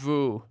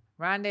 Rendezvous.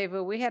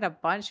 We had a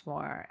bunch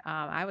more.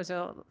 I was a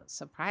little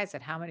surprised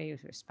at how many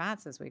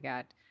responses we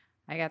got.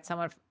 I got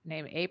someone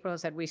named April who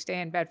said, we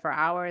stay in bed for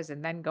hours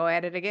and then go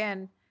at it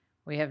again.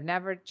 We have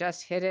never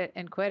just hit it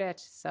and quit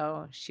it.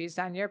 So she's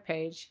on your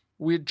page.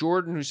 We had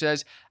Jordan who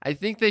says, I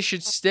think they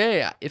should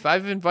stay. If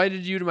I've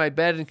invited you to my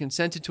bed and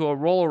consented to a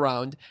roll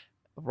around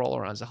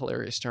is a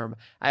hilarious term.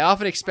 I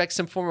often expect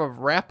some form of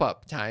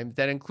wrap-up time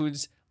that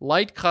includes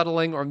light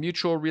cuddling or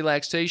mutual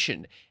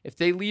relaxation. If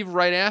they leave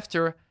right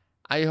after,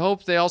 I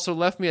hope they also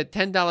left me a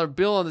 $10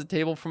 bill on the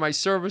table for my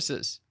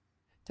services.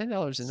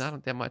 $10 is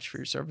not that much for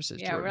your services,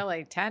 Yeah, Jordan.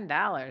 really,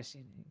 $10.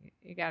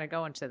 You got to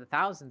go into the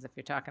thousands if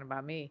you're talking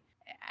about me.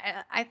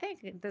 I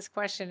think this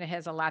question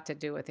has a lot to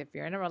do with if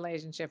you're in a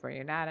relationship or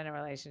you're not in a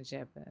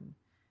relationship, and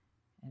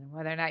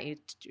whether or not you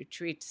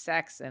treat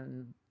sex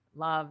and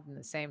love in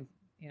the same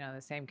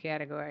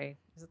category.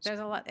 There's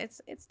a lot.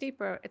 It's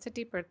deeper. It's a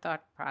deeper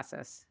thought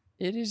process.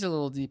 It is a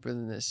little deeper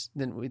than this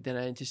than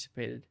I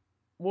anticipated.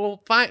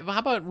 Well, fine. How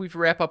about we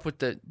wrap up with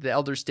the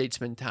elder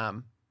statesman,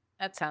 Tom?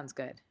 That sounds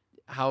good.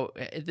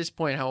 At this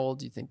point, how old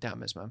do you think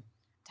Tom is, Mom?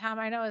 Tom,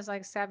 I know, is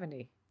like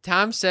 70.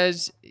 Tom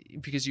says,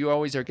 because you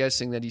always are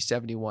guessing that he's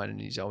 71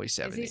 and he's always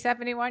 70. Is he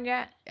 71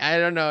 yet? I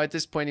don't know. At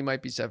this point, he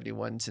might be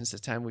 71 since the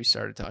time we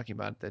started talking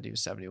about that he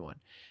was 71.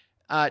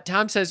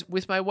 Tom says,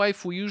 with my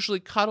wife, we usually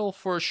cuddle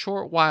for a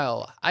short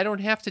while. I don't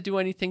have to do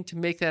anything to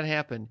make that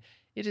happen.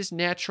 It is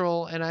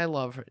natural and I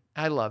love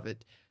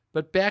it.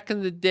 But back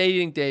in the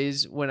dating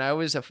days when I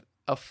was a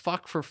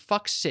fuck for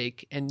fuck's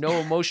sake and no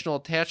emotional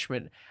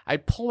attachment,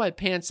 I'd pull my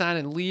pants on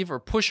and leave or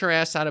push her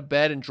ass out of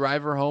bed and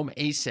drive her home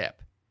ASAP. At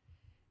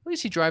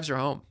least he drives her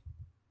home.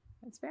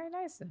 That's very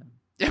nice of him.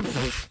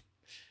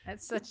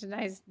 That's such a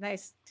nice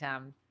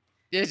Tom.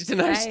 It's a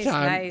nice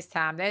Tom. Nice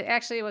Tom. That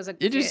actually was a.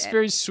 It is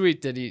very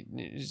sweet that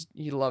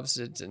he loves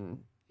it and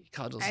he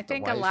cuddles. I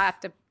think the a wife.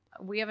 lot.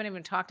 We haven't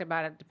even talked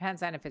about it.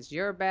 Depends on if it's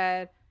your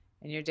bed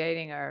and you're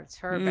dating or it's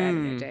her bed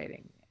and you're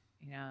dating.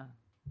 You know.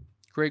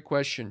 Great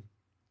question.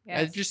 Yes.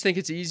 I just think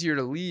it's easier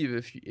to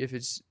leave if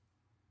it's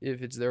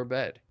their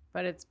bed.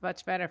 But it's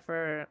much better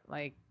for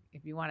like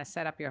if you want to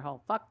set up your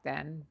whole fuck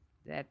then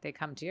that they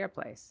come to your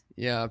place.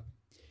 Yeah.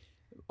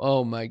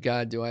 Oh my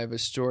God, do I have a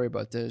story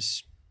about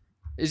this?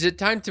 Is it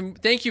time to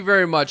thank you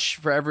very much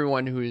for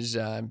everyone who's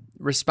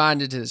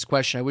responded to this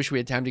question. I wish we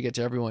had time to get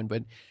to everyone,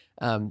 but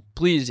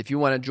please, if you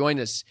want to join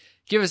us,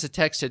 give us a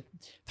text at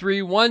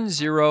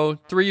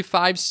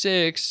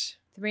 310-356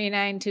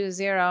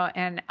 3920,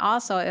 and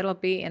also it'll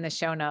be in the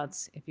show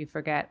notes if you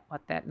forget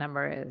what that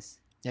number is.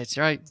 That's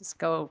right. Just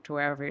go to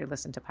wherever you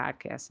listen to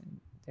podcasts, and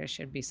there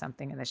should be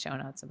something in the show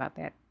notes about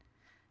that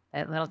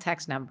little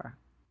text number.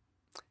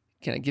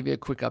 Can I give you a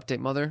quick update,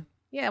 Mother?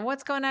 Yeah,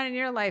 what's going on in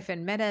your life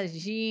in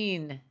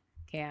Medellin,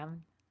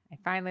 Cam? I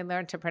finally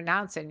learned to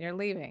pronounce it, and you're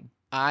leaving.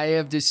 I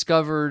have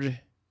discovered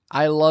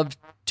I love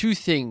two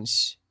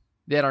things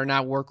that are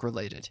not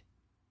work-related.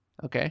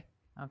 Okay?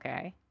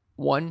 Okay.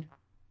 One,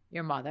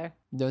 Your mother.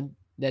 no,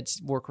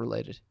 that's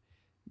work-related.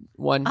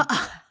 One,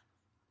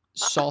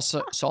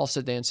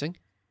 salsa dancing.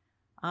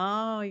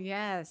 Oh,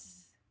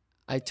 yes.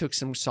 I took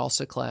some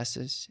salsa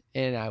classes,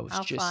 and I was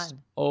How just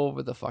fun.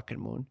 over the fucking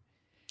moon.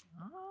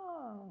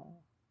 Oh.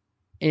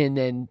 And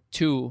then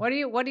two, What do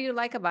you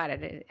like about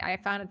it? I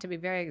found it to be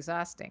very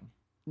exhausting.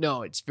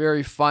 no, it's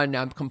very fun.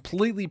 I'm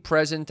completely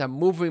present. I'm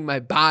moving my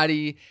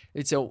body.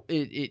 It's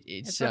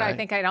That's what I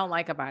think I don't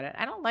like about it.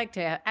 I don't like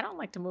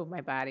to move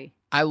my body.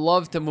 I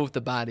love to move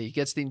the body. It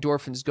gets the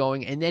endorphins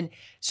going. And then,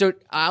 so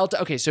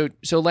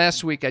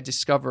last week I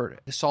discovered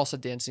a salsa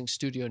dancing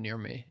studio near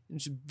me.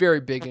 It's very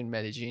big in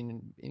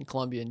Medellin, in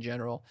Colombia in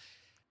general.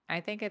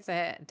 I think it's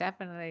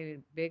definitely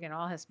big in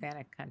all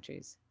Hispanic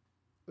countries.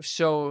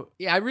 So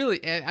yeah, I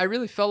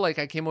really felt like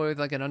I came away with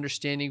like an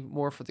understanding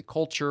more for the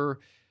culture,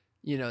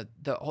 you know,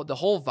 the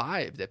whole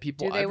vibe that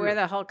people. Do they wear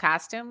the whole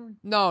costume?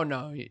 No.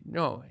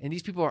 And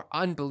these people are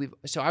unbelievable.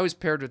 So I was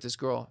paired with this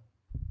girl.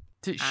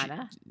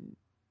 Anna?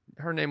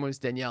 Her name was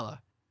Daniela.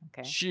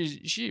 Okay.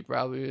 She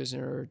probably was in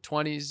her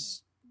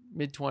 20s,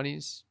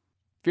 mid-20s.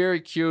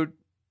 Very cute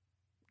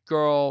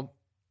girl.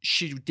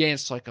 She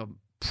danced like a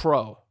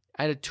pro.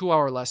 I had a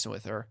 2-hour lesson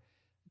with her.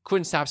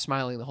 Couldn't stop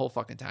smiling the whole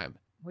fucking time.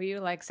 Were you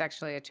like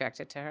sexually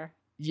attracted to her?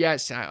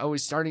 Yes,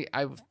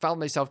 I found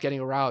myself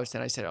getting aroused,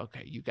 and I said,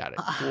 okay, you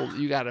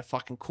gotta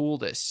fucking cool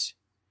this.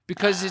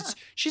 Because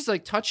she's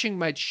like touching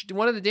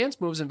one of the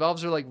dance moves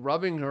involves her like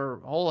rubbing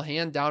her whole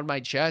hand down my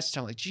chest.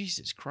 I'm like,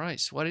 Jesus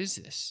Christ, what is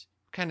this?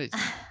 What kind of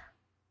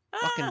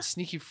fucking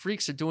sneaky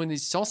freaks are doing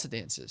these salsa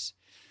dances?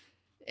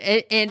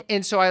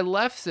 And so I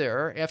left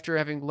there after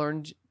having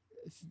learned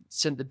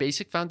the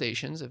basic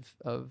foundations of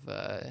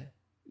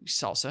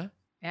salsa.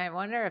 And I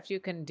wonder if you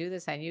can do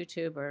this on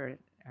YouTube or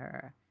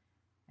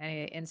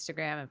any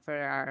Instagram and for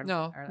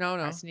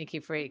our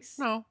sneaky freaks.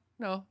 No,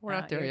 we're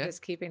not there you're yet.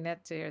 Just keeping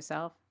that to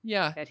yourself.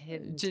 Yeah, That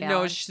hidden to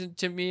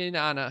talent. me and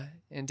Anna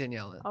and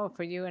Daniela. Oh,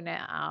 for you and do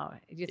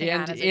you think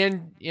Anna's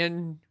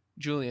and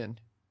Julian.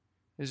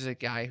 This is a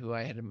guy who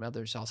I had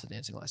another salsa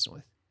dancing lesson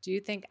with. Do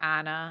you think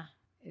Anna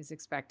is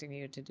expecting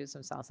you to do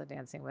some salsa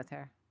dancing with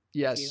her?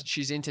 Yes,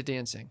 she's into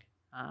dancing.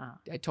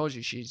 I told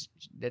you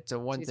that's the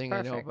one She's thing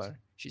I know perfect. about her.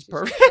 She's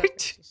perfect.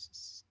 perfect.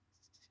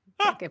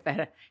 Can't get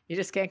better. You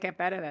just can't get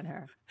better than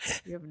her.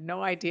 You have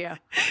no idea.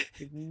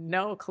 You have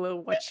no clue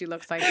what she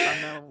looks like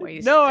from the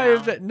waist No, down. I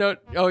have no.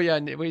 Oh yeah,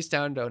 waist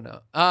down. Don't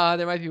know.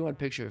 There might be one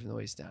picture from the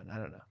waist down. I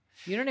don't know.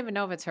 You don't even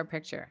know if it's her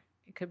picture.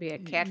 It could be a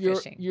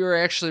catfishing. You're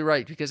actually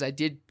right because I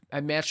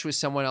matched with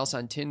someone else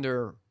on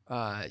Tinder.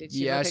 Did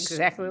she look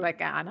exactly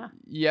like Anna?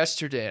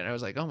 Yesterday, and I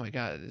was like, oh my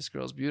God, this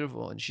girl's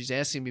beautiful. And she's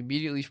asking me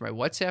immediately for my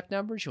WhatsApp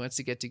number. She wants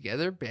to get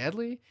together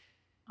badly.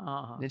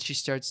 Oh. And then she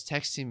starts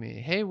texting me,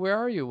 hey, where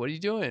are you? What are you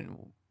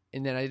doing?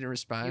 And then I didn't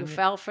respond. You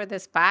fell for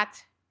this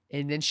bot?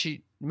 And then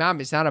Mom,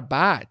 it's not a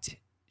bot.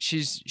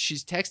 She's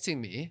texting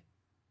me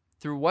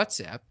through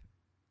WhatsApp.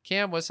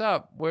 Cam, what's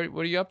up? What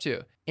are you up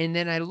to? And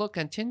then I look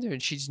on Tinder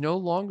and she's no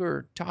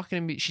longer talking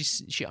to me.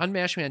 She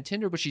unmatched me on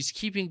Tinder, but she's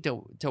keeping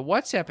to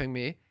WhatsApping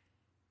me.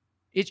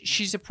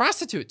 She's a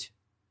prostitute.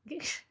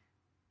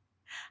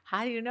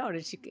 How do you know?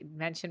 Did she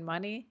mention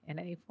money in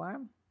any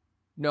form?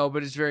 No,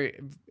 but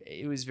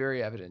it was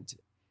very evident.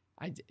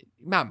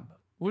 Mom,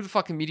 who the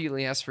fuck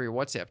immediately asks for your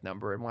WhatsApp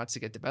number and wants to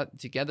get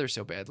together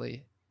so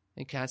badly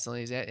and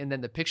constantly is that? And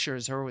then the picture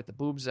is her with the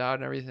boobs out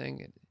and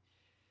everything.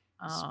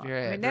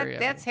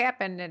 That's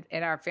happened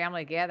at our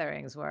family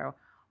gatherings where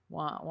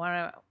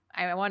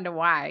I wonder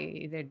why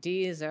either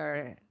Dee's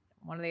or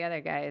one of the other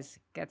guys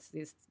gets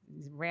these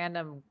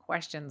random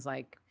questions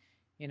like,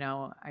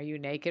 are you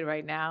naked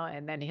right now?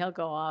 And then he'll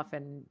go off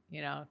and,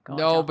 go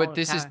No, into a but whole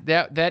this is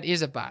con- that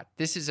is a bot.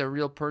 This is a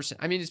real person.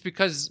 I mean, it's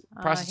because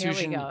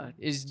prostitution Here we go.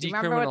 is Do you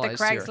remember what the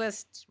decriminalized here.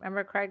 Craigslist?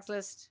 Remember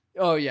Craigslist?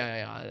 Oh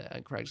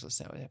yeah. Craigslist.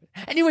 That would happen.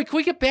 Anyway, can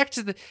we get back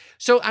to the?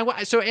 So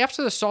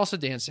after the salsa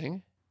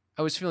dancing,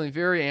 I was feeling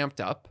very amped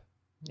up,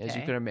 as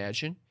you Okay. can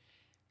imagine,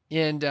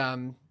 and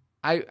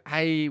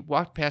I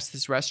walked past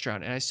this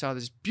restaurant and I saw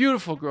this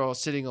beautiful girl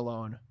sitting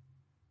alone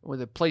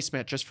with a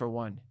placemat just for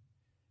one,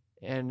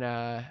 and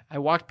I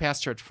walked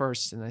past her at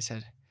first and I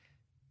said,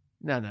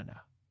 No.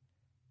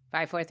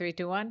 5, 4, 3,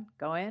 2, 1.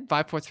 Go in.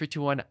 5, 4, 3,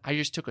 2, 1. I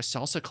just took a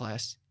salsa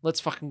class. Let's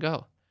fucking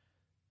go.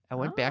 I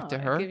went back to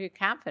her. Give you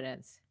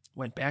confidence.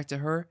 Went back to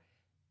her,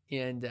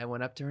 and I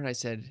went up to her and I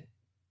said,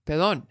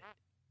 "Perdón,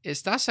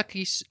 ¿estás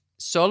aquí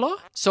sola?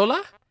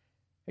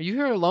 Are you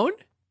here alone?"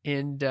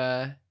 And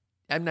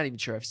I'm not even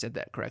sure if I said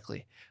that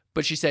correctly,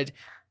 but she said,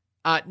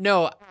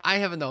 "No, I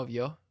have a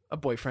novio, a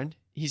boyfriend.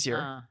 He's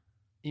here."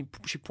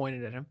 She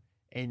pointed at him,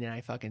 and then I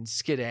fucking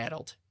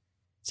skedaddled.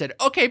 Said,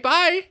 "Okay,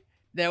 bye."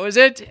 That was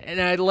it, and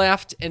I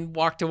left and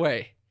walked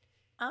away.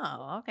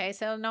 Oh, okay.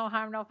 So no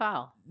harm, no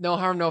foul. No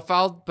harm, no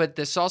foul. But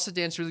the salsa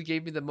dance really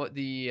gave me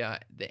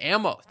the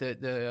ammo,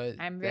 the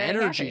I'm very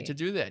energy happy. to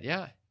do that.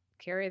 Yeah,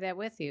 Carry that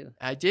with you.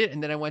 I did.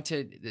 And then I went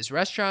to this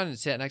restaurant and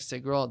sat next to a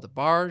girl at the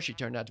bar. She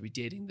turned out to be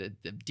dating the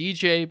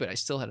DJ, but I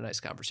still had a nice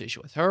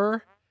conversation with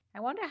her. I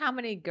wonder how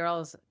many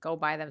girls go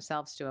by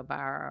themselves to a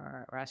bar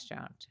or a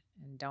restaurant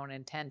and don't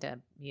intend to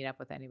meet up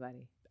with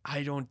anybody.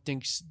 I don't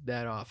think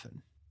that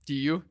often. Do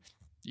you?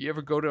 Do you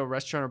ever go to a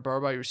restaurant or bar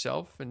by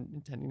yourself and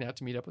intending not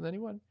to meet up with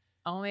anyone?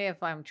 Only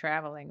if I'm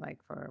traveling, like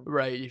for.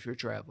 Right, if you're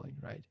traveling,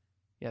 right.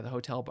 Yeah, the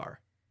hotel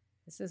bar.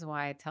 This is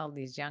why I tell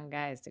these young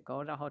guys to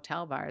go to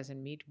hotel bars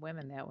and meet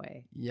women that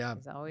way. Yeah.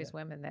 There's always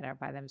women that are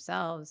by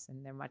themselves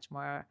and they're much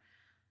more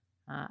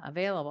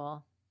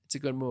available. It's a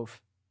good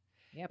move.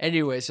 Yep.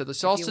 Anyway, so the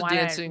If you salsa want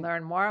dancing. to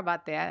learn more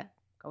about that,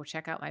 go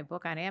check out my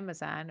book on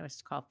Amazon, which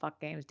is called Fuck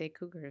Games, Date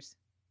Cougars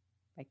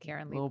by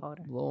Karen Lee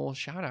Potter. Little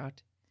shout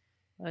out.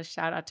 Well,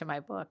 shout out to my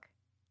book.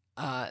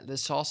 The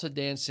salsa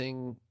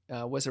dancing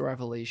was a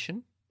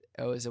revelation.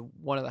 It was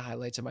one of the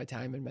highlights of my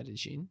time in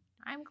Medellin.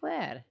 I'm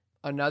glad.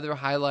 Another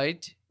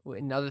highlight,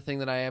 another thing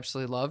that I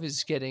absolutely love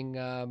is getting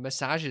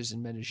massages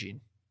in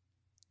Medellin.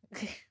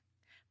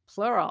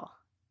 Plural.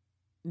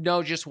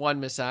 No, just one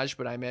massage,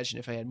 but I imagine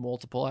if I had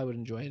multiple, I would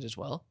enjoy it as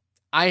well.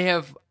 I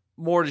have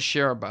more to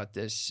share about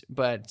this,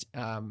 but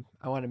I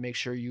want to make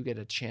sure you get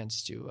a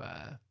chance to.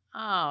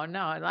 Oh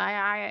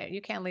no!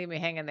 You can't leave me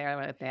hanging there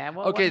with that.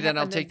 Okay, then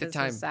I'll happened take at the this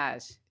time.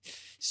 Massage?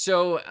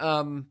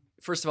 So,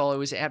 first of all, it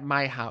was at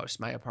my house,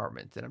 my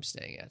apartment that I'm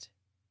staying at.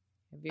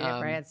 Have you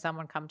ever had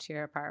someone come to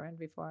your apartment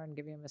before and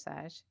give you a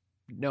massage?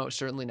 No,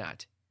 certainly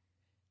not.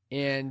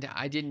 And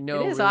I didn't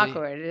know. It is really,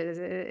 awkward.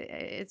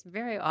 It's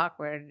very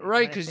awkward.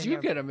 right? when it's Because in you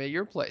your- get them at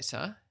your place,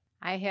 huh?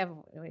 I have.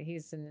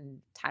 He's in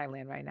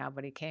Thailand right now,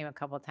 but he came a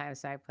couple of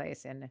times to my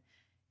place, and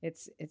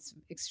it's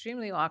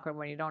extremely awkward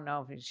when you don't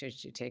know if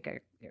should you take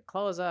your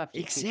clothes off.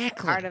 You keep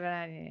Exactly. Part of it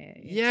on you.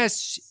 It's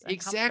Yes, just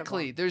exactly.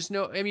 uncomfortable. There's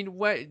no. I mean,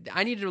 what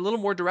I needed a little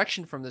more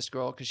direction from this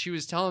girl because she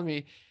was telling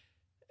me.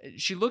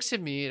 She looks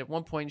at me at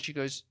one point and she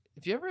goes,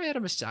 "Have you ever had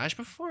a massage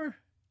before?"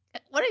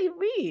 What do you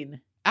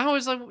mean? I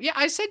was like, "Yeah,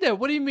 I said that.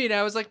 What do you mean?"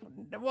 I was like,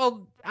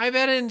 "Well, I've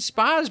had it in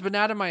spas, but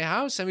not in my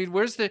house. I mean,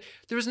 there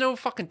was no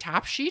fucking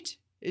top sheet.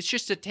 It's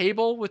just a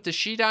table with the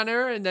sheet on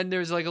there, and then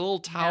there's like a little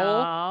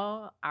towel."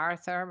 No,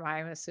 Arthur,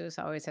 my masseuse,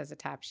 always has a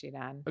top sheet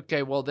on.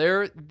 Okay, well,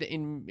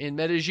 in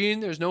Medellin,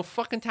 there's no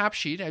fucking top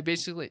sheet.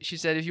 She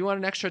said, if you want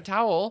an extra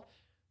towel,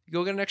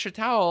 go get an extra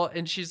towel.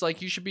 And she's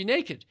like, you should be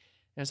naked.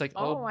 And it's like,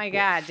 Oh my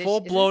God,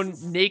 full blown this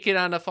is- naked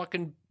on a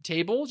fucking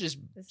table, just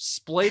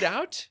splayed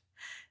out.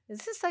 Is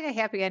this like a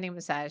happy ending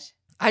massage?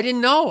 I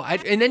didn't know.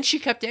 And then she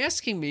kept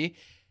asking me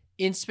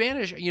in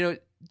Spanish,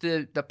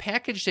 the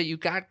package that you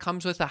got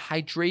comes with a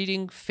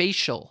hydrating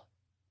facial.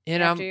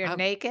 And After you're I'm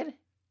naked?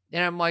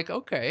 And I'm like,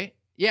 okay.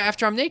 Yeah,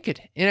 after I'm naked.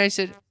 And I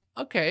said,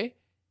 okay.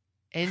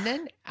 And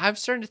then I'm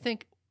starting to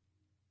think,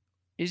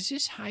 is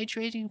this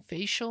hydrating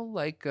facial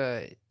like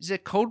is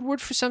it code word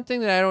for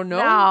something that I don't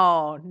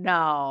know?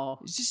 No.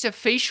 Is this a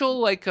facial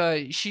like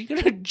is she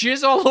gonna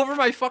jizz all over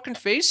my fucking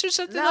face or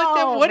something like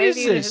that? No, What is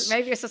maybe this?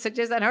 Maybe you're supposed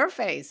to jizz on her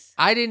face.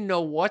 I didn't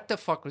know what the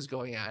fuck was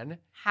going on.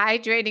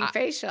 Hydrating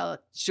facial.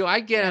 So I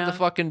get on the Yeah.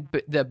 fucking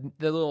the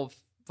little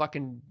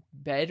fucking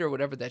bed or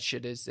whatever that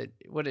shit is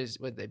what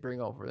they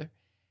bring over there.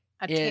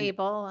 A And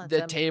table. It's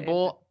the a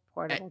table-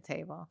 portable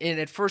table. And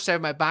at first I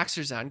have my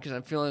boxers on because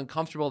I'm feeling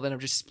uncomfortable. Then I'm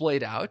just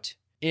splayed out.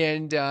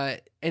 And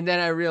then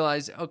I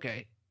realized,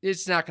 okay,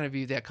 it's not going to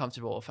be that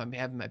comfortable if I'm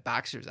having my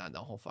boxers on the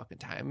whole fucking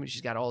time.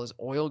 She's got all this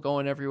oil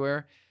going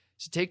everywhere.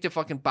 So take the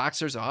fucking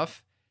boxers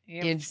off.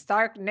 You're and-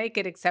 stark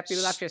naked except you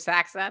left your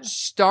socks on.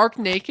 Stark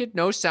naked,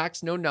 no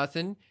socks, no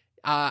nothing.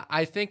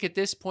 I think at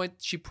this point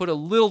she put a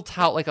little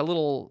towel, it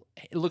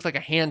looked like a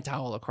hand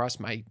towel across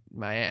my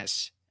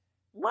ass.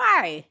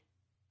 Why?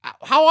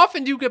 How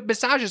often do you get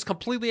massages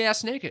completely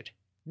ass naked?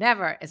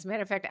 Never. As a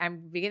matter of fact,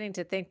 I'm beginning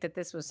to think that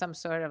this was some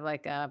sort of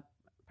like a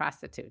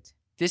prostitute.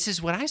 this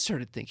is what I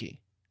started thinking.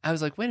 I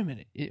was like, wait a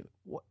minute.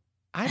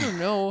 I don't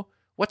know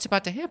what's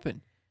about to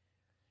happen.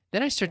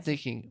 Then I started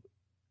thinking,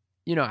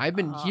 I've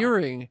been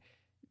hearing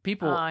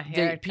people.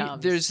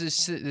 There's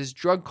this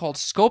drug called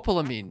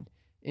scopolamine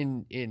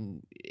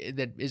in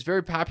that is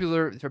very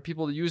popular for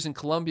people to use in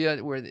Colombia,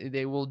 where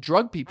they will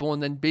drug people,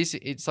 and then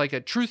basically it's like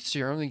a truth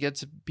serum that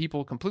gets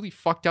people completely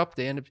fucked up.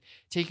 They end up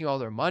taking all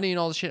their money and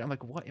all the shit. I'm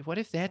like, what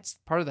if that's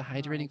part of the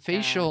hydrating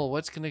facial? God.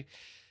 What's gonna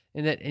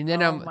and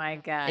then oh my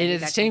God! And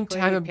at the same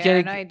time I'm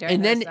getting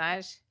and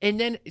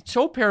then it's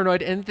so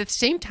paranoid, and at the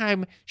same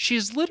time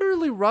she's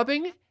literally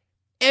rubbing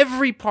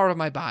every part of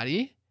my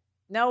body.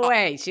 No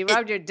way. She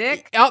rubbed your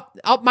dick?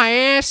 Up my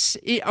ass,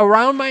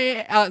 around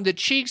my the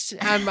cheeks,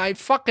 and my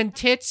fucking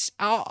tits.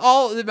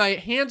 All my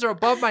hands are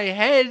above my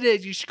head.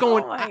 She's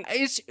going.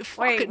 It's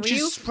fucking.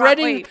 She's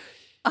spreading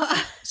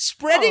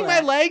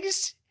my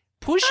legs,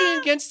 pushing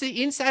against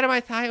the inside of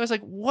my thigh. I was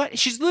like, "What?"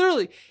 She's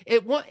literally.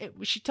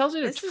 She tells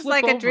me to flip over. This is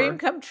like a dream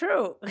come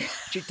true.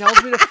 She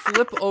tells me to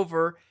flip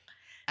over.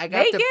 I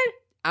got naked?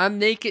 I'm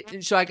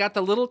naked, so I got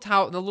the little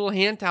towel, the little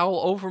hand towel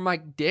over my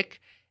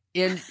dick.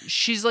 And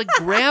she's like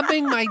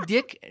grabbing my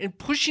dick and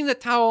pushing the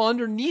towel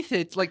underneath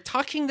it, like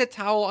tucking the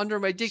towel under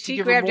my dick to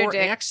give her more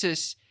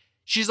access.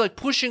 She's like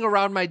pushing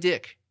around my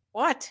dick.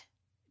 What?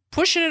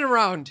 Pushing it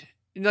around.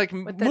 Like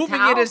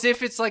moving it as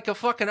if it's like a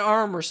fucking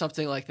arm or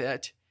something like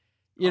that.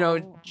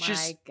 Oh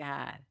my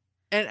God.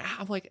 And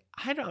I'm like,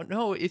 I don't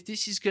know if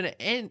this is going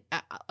to end.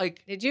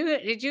 Did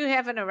you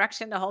have an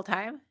erection the whole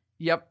time?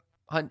 Yep.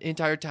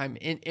 Entire time.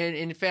 And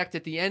in fact,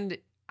 at the end,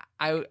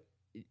 I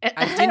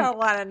don't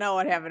want to know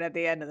what happened at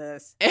the end of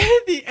this.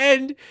 At the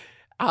end,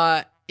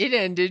 it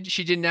ended.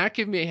 She did not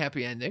give me a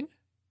happy ending.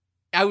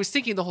 I was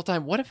thinking the whole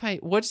time,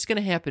 what's going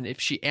to happen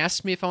if she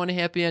asks me if I want a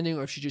happy ending,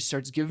 or if she just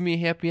starts giving me a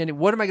happy ending?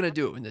 What am I going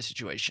to do in this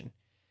situation?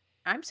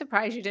 I'm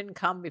surprised you didn't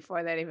come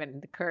before that even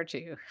occurred to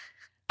you.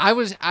 I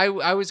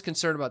was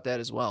concerned about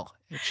that as well,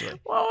 actually.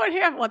 Well, what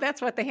happened? Well,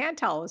 that's what the hand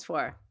towel was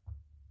for.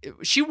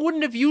 She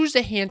wouldn't have used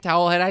a hand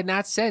towel had I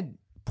not said,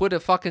 put a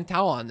fucking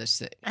towel on this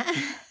thing.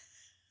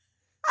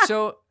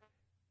 So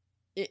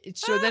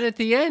then at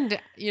the end,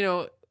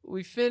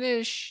 we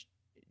finish,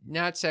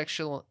 not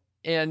sexual,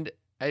 and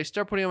I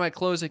start putting on my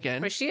clothes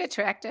again. Was she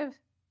attractive?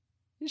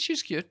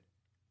 She's cute.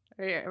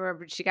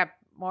 Or she got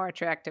more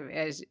attractive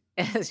as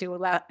you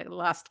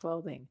lost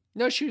clothing?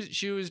 No,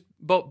 she was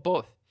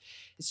both.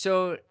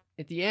 So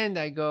at the end,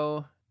 I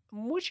go,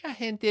 muchos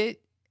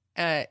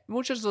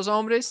los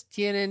hombres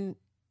tienen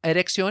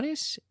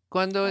erecciones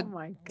cuando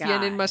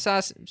tienen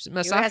masajes.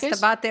 You asked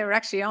about the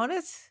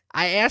erecciones?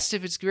 I asked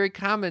if it's very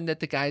common that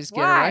the guys get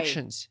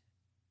erections.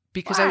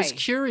 Because I was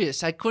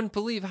curious. I couldn't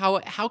believe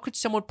how could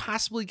someone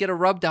possibly get a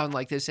rub down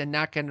like this and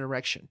not get an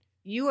erection?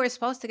 You were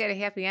supposed to get a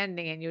happy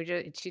ending, and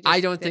she just I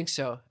don't think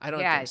so. I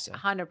don't think so.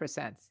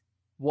 100%.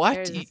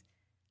 What?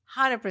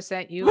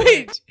 100%.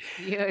 Wait.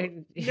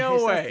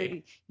 No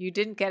way. You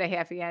didn't get a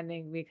happy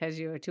ending because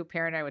you were too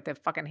paranoid with the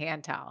fucking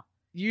hand towel.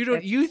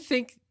 You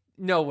think?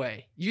 No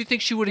way. You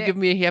think she would have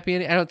given me a happy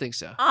ending? I don't think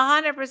so.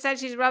 100%.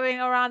 She's rubbing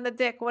around the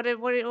dick. What is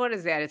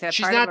that? Is that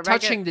she's part not of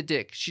touching the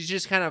dick. She's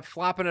just kind of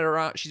flopping it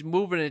around. She's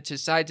moving it to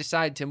side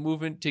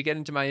to get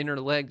into my inner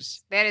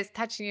legs. That is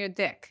touching your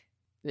dick.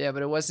 Yeah,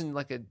 but it wasn't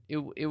like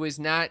it was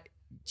not.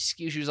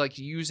 She was like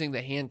using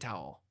the hand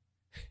towel.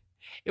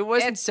 It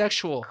wasn't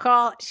sexual.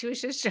 She was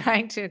just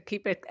trying to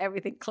keep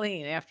everything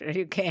clean after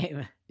you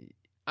came.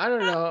 I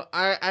don't know.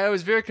 I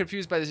was very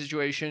confused by the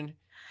situation.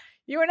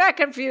 You were not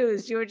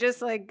confused. You were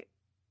just like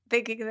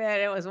thinking that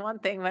it was one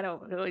thing, but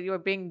you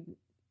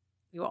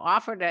were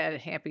offered a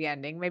happy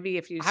ending. Maybe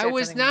if you said I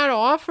was not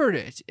offered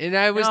it, and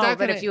I was not.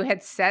 But if you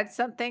had said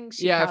something,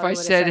 if I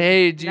said,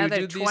 "Hey, do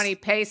another you do 20 these?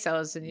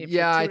 pesos and you for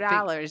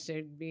 $2,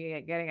 you'd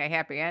be getting a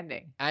happy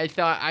ending." I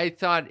thought,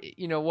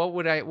 what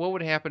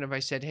would happen if I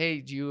said, "Hey,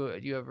 do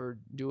you ever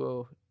do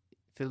a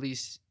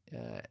feliz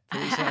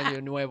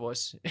año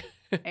nuevos?"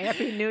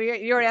 Happy New Year.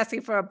 You were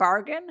asking for a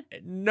bargain?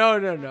 No.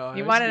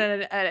 You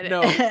wanted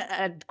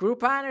a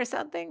Groupon or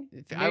something?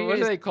 What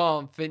do they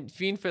call them?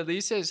 Fin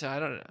felices? I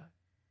don't know.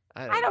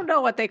 I don't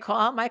know what they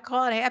call them. I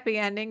call it happy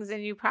endings,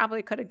 and you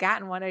probably could have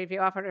gotten one if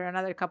you offered her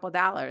another couple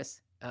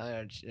 $.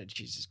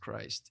 Jesus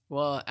Christ.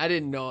 Well, I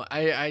didn't know.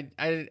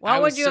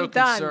 What would you have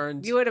done?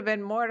 Concerned. You would have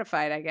been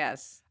mortified, I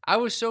guess. I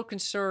was so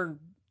concerned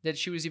that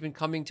she was even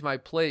coming to my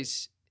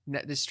place,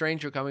 this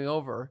stranger coming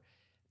over,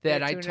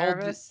 that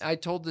I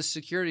told the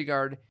security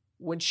guard,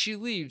 when she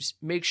leaves,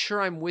 make sure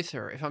I'm with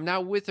her. If I'm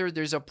not with her,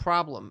 there's a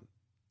problem.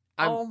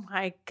 Oh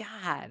my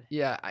God.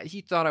 Yeah,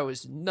 he thought I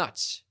was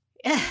nuts.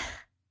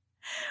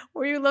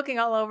 Were you looking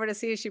all over to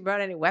see if she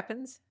brought any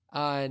weapons?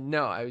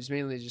 No, I was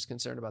mainly just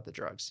concerned about the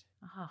drugs.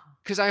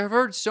 Because I have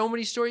heard so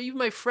many stories. Even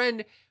my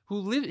friend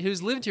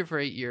who's lived here for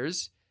 8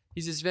 years,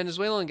 he's this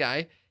Venezuelan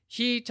guy.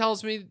 He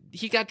tells me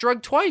he got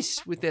drugged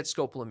twice with that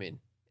scopolamine.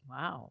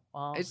 Wow.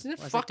 Well, Isn't it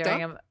was fucked it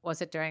during up?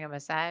 was it during a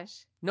massage?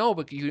 No,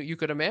 but you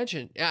could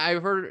imagine.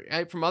 I've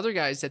heard from other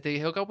guys that they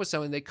hook up with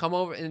someone, they come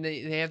over and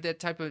they have that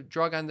type of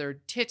drug on their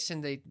tits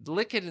and they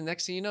lick it, and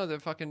next thing you know, they're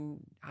fucking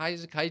high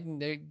as a kite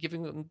and they're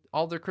giving them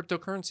all their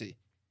cryptocurrency.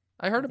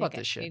 I heard about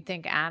this You shit.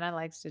 think Anna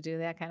likes to do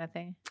that kind of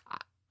thing?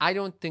 I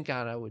don't think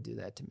Anna would do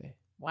that to me.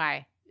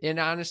 Why? And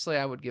honestly,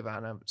 I would give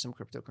Anna some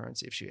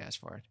cryptocurrency if she asked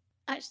for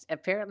it.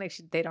 Apparently,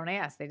 they don't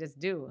ask; they just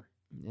do.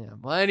 Yeah.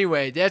 Well,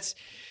 anyway, those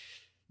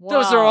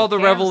are all the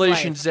Karen's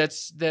revelations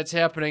life. that's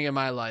happening in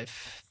my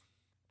life.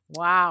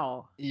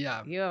 Wow.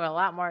 Yeah. You have a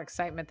lot more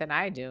excitement than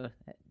I do.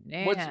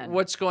 Man.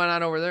 What's going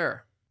on over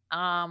there?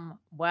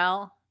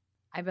 Well,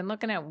 I've been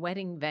looking at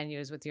wedding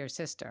venues with your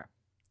sister.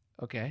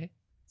 Okay.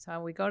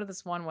 So we go to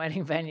this one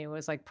wedding venue. It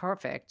was like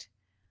perfect.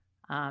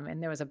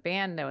 And there was a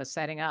band that was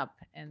setting up,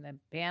 and the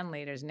band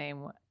leader's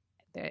name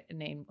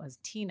was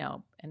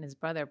Tino, and his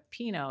brother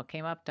Pino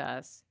came up to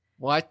us.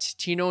 What?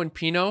 Tino and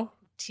Pino?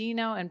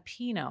 Tino and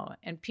Pino.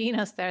 And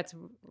Pino starts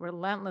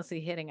relentlessly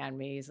hitting on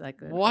me. He's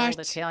like an What? old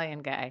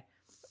Italian guy.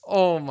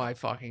 Oh my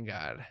fucking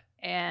God.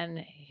 And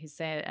he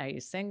said, "Are you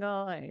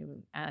single?"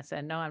 And I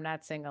said, "No, I'm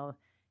not single."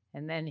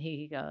 And then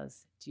he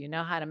goes, "Do you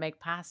know how to make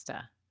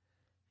pasta?"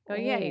 I go,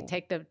 "Yeah, you Oh.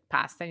 take the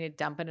pasta and you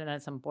dump it in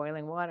some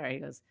boiling water." He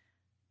goes,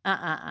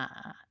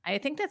 I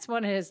think that's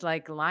what his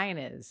like line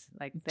is.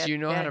 Like, that, Do you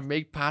know how to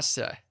make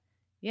pasta?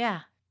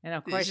 Yeah. And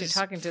of course, This you're is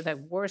talking to the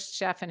worst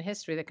chef in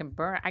history that can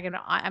burn. I'm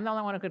the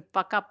only one who could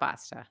fuck up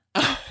pasta,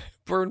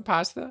 Burn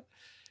pasta?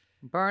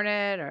 burn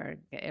it, or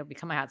it'll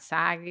become out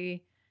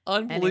soggy.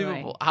 Unbelievable.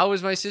 Anyway. How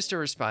is my sister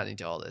responding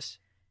to all this?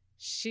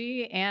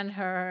 She and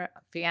her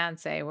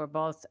fiance were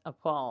both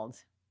appalled.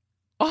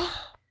 Oh,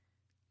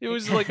 it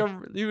was like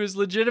he was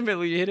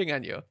legitimately hitting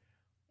on you.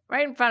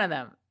 Right in front of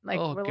them. Like,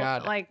 Oh,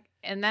 God. Like,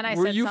 and then I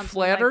Were said you something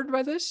flattered like,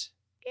 by this?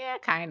 yeah,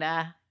 kind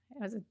of.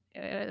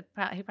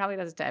 He probably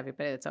does it to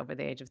everybody that's over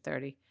the age of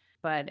 30.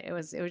 But it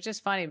was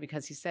just funny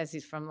because he says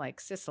he's from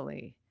like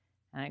Sicily.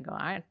 And I go,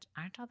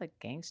 aren't all the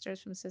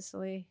gangsters from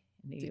Sicily?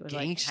 And he The was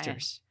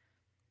gangsters.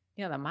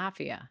 like, the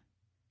mafia.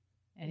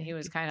 And he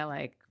was kind of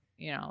like,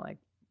 like,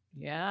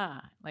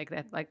 yeah, like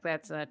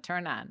that's a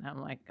turn on.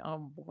 I'm like, oh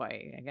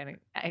boy, I got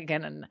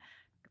a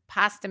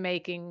pasta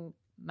making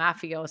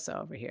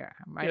mafioso over here.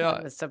 I'm right Yeah.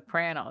 with the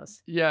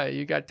Sopranos. Yeah,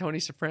 you got Tony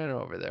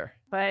Soprano over there.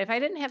 But if I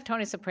didn't have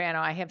Tony Soprano,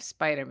 I have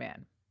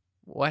Spider-Man.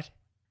 What?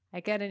 I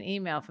get an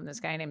email from this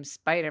guy named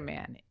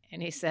Spider-Man,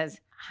 and he says,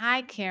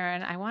 "Hi,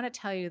 Karen. I want to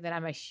tell you that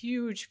I'm a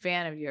huge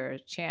fan of your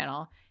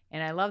channel,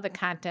 and I love the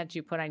content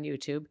you put on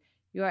YouTube.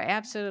 You are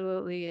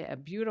absolutely a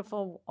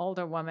beautiful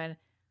older woman.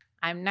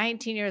 I'm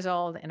 19 years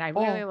old, and I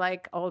really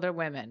like older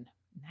women."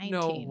 19.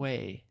 No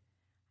way.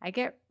 I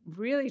get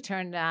really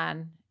turned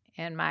on,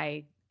 and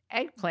my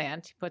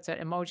eggplant, he puts an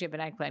emoji of an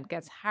eggplant,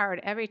 gets hard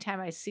every time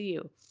I see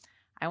you.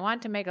 I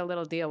want to make a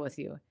little deal with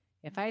you.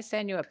 If I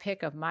send you a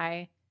pic of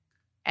my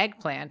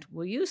eggplant,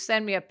 will you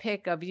send me a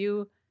pic of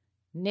you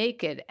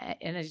naked?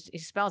 And he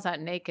spells out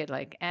naked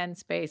like N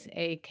space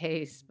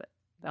A-K,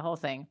 the whole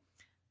thing.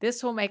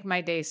 This will make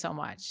my day so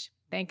much.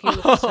 Thank you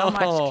so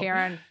much,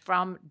 Karen,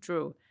 from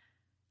Drew.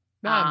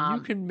 Mom,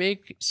 you can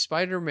make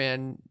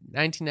Spider-Man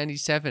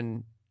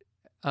 1997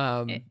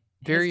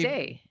 very his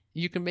day.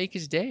 You can make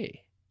his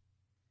day.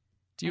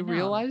 Do you I know.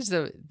 realize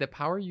the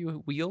power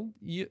you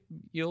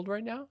yield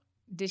right now?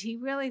 Did he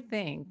really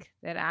think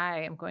that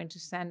I am going to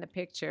send a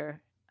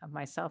picture of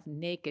myself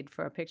naked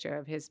for a picture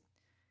of his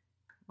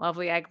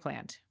lovely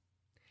eggplant?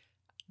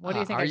 What do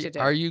you think I should do?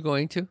 Are you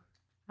going to?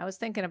 I was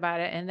thinking about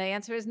it, and the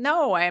answer is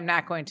no, I am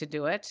not going to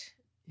do it.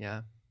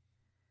 Yeah.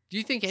 Do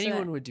you think So-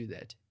 anyone would do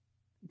that?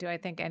 Do I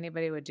think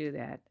anybody would do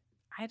that?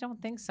 I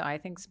don't think so. I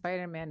think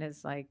Spider-Man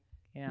is like,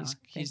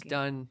 He's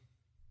done.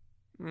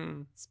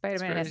 Spider-Man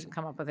very- has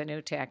come up with a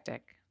new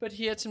tactic. But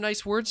he had some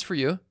nice words for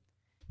you.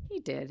 He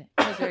did.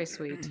 It was very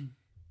sweet.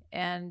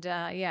 And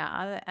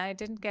I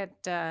didn't get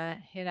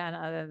hit on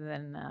other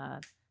than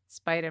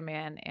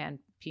Spider-Man and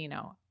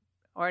Pino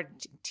or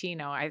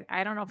Tino.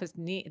 I don't know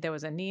if there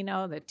was a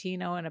Nino, the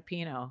Tino, and a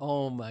Pino.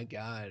 Oh my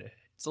God.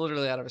 It's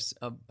literally out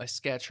of a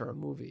sketch or a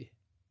movie.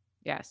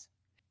 Yes.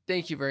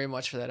 Thank you very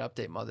much for that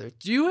update, Mother.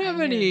 Do you have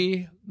knew.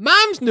 any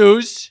mom's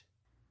news?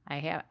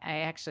 I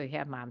actually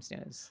have mom's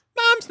news.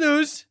 Mom's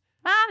news.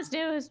 Mom's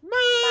news.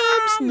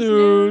 Mom's Mom's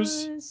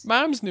news. news.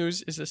 Mom's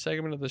news is a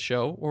segment of the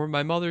show where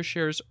my mother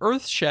shares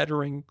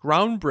earth-shattering,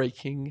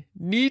 groundbreaking,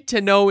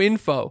 need-to-know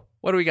info.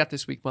 What do we got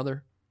this week,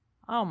 Mother?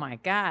 Oh my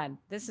God!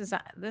 This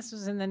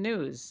was in the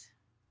news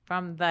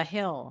from The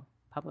Hill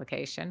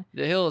publication.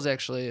 The Hill is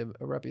actually a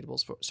reputable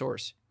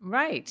source.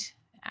 Right.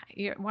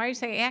 Why are you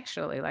saying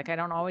actually? Like I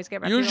don't always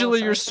get reputable Usually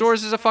your sources?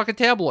 source is a fucking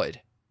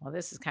tabloid. Well,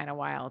 this is kind of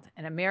wild.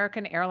 An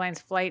American Airlines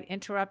flight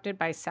interrupted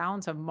by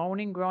sounds of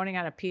moaning, groaning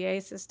on a PA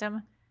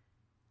system.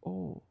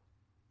 Oh.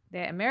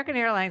 The American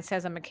Airlines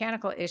says a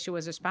mechanical issue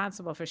was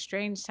responsible for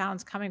strange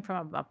sounds coming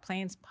from a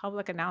plane's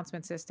public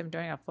announcement system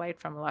during a flight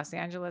from Los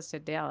Angeles to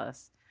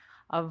Dallas.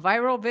 A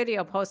viral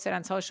video posted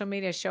on social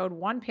media showed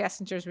one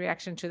passenger's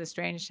reaction to the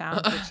strange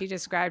sound, which he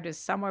described as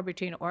somewhere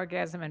between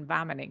orgasm and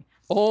vomiting.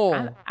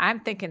 Oh, I'm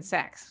thinking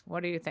sex.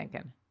 What are you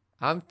thinking?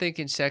 I'm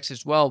thinking sex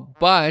as well.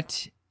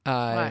 But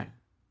What?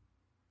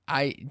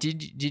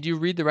 did you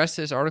read the rest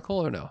of this article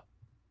or no?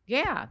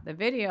 Yeah, the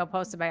video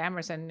posted by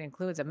Emerson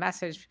includes a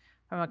message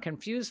from a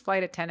confused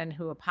flight attendant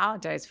who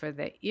apologized for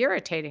the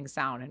irritating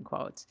sound, in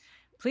quotes.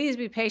 Please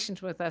be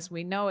patient with us.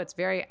 We know it's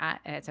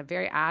a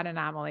very odd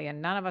anomaly,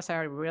 and none of us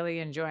are really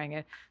enjoying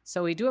it.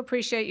 So we do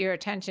appreciate your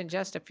attention.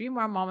 Just a few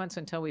more moments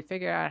until we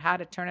figure out how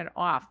to turn it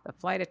off. The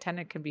flight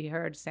attendant can be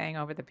heard saying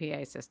over the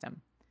PA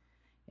system.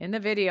 In the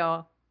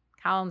video,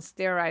 Collins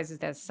theorizes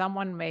that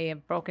someone may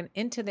have broken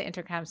into the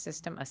intercom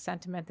system, a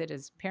sentiment that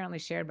is apparently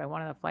shared by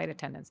one of the flight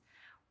attendants.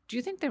 Do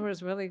you think there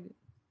was really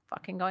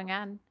fucking going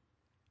on?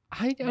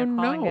 I They're don't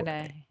calling know.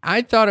 it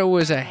I thought it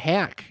was a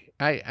hack.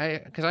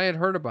 Because I had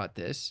heard about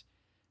this.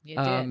 You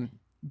did.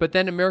 But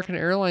then American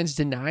Airlines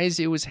denies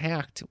it was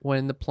hacked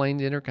when the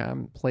plane's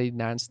intercom played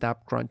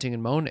nonstop grunting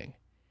and moaning.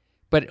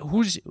 But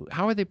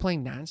how are they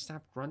playing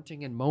nonstop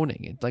grunting and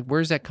moaning? Like,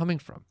 where's that coming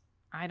from?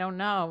 I don't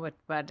know,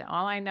 but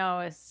all I know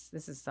is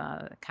this is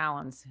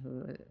Collins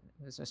who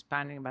was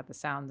responding about the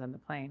sounds on the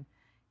plane.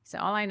 He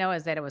said, all I know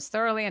is that it was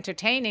thoroughly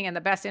entertaining and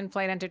the best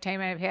in-flight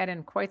entertainment I've had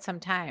in quite some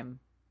time.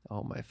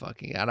 Oh my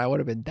fucking God. I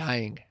would have been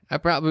dying.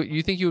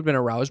 You think you would have been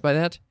aroused by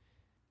that?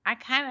 I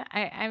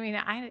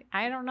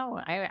don't know.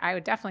 I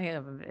would definitely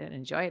have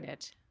enjoyed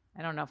it.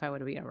 I don't know if I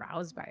would be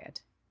aroused by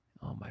it.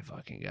 Oh my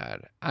fucking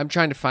God. I'm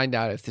trying to find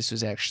out if this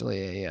was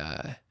actually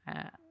A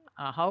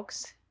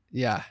hoax?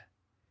 yeah,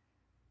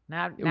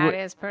 Not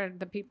as per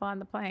the people on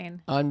the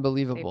plane. They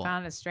unbelievable.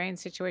 found a strange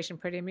situation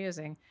pretty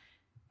amusing.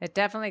 It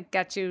definitely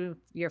got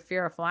your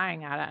fear of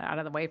flying out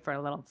of the way for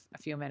a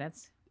few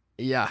minutes.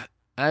 Yeah.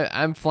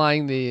 I'm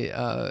flying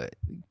the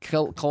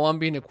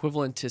Colombian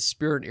equivalent to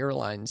Spirit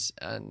Airlines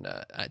on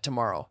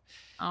tomorrow.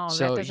 Oh,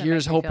 so that doesn't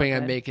here's make me feel hoping I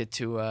good. make it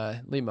to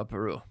Lima,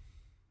 Peru.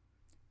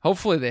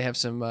 Hopefully they have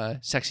some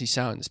sexy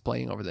sounds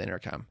playing over the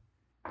intercom.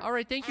 All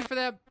right, thank you for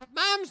that.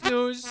 Mom's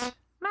news.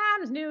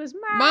 Mom's news.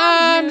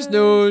 Mom's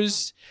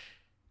news.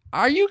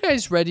 Are you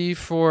guys ready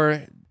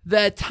for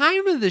that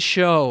time of the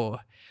show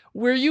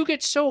where you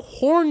get so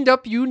horned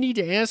up you need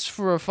to ask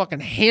for a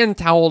fucking hand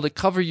towel to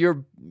cover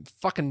your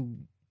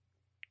fucking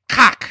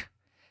cock?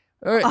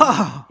 Or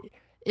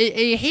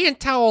a hand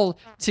towel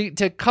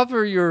to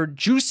cover your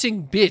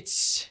juicing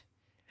bits.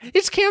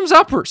 It's Cam's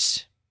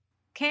Uppers.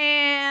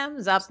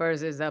 Cam's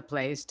Uppers is a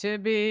place to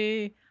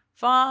be.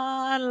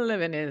 Fun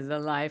living is the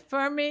life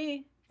for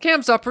me.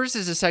 Cam's Uppers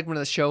is a segment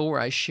of the show where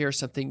I share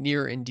something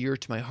near and dear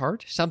to my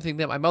heart, something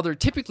that my mother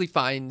typically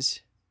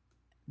finds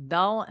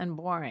Dull and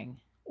boring.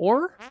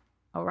 or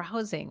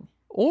Arousing.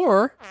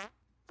 it's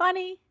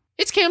Funny.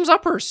 Cam's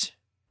Uppers.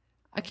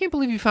 I can't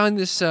believe you found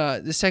this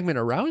segment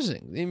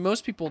arousing. I mean,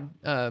 most people,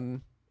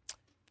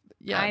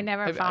 yeah. I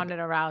never found it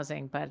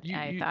arousing, but You-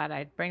 I thought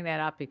I'd bring that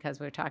up because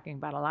we're talking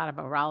about a lot of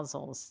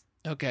arousals.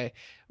 Okay.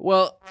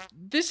 Well,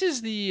 this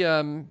is the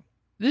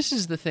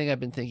thing I've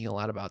been thinking a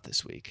lot about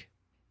this week.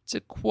 It's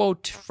a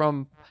quote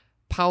from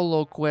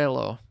Paulo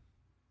Coelho.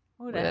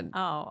 Who And-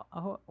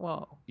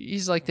 whoa.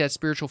 He's like that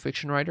spiritual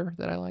fiction writer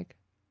that I like.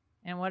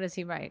 And what does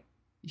he write?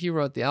 He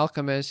wrote The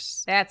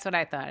Alchemist. That's what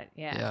I thought.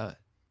 Yeah. Yeah.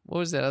 What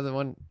was that other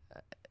one?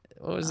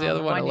 What was the Oh, other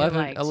the one? one you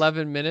liked.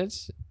 11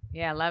 minutes?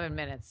 Yeah, 11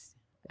 minutes.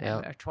 Yeah.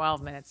 Or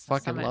 12 minutes.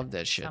 Fucking love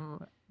that shit.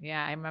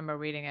 Yeah, I remember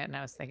reading it and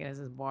I was thinking, this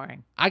is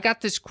boring. I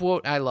got this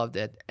quote. I loved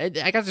it. I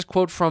got this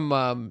quote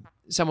from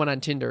someone on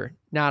Tinder,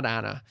 not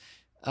Anna.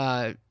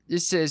 It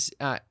says,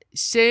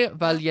 sé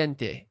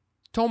valiente,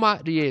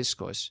 toma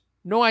riesgos.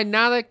 No hay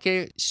nada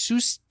que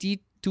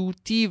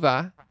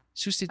sustitutiva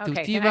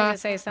Okay, can I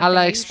just say something? a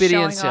la Are you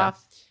showing experiencia.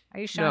 Are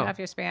you showing No. off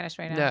your Spanish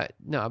right now?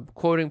 No, I'm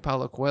quoting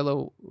Paulo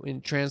Coelho.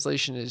 In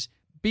translation is,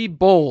 be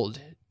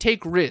bold,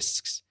 take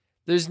risks.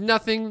 There's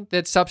nothing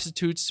that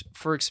substitutes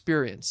for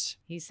experience.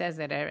 He says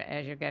that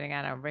as you're getting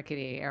on a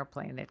rickety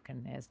airplane that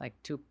has like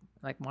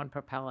one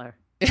propeller.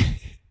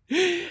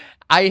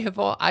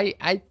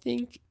 I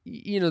think,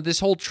 this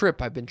whole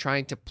trip I've been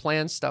trying to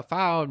plan stuff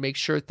out, make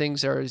sure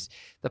things are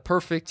the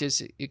perfect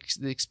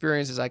the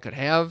experience as I could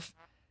have.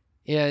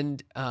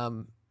 And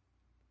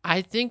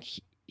I think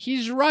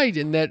he's right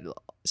in that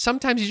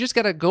sometimes you just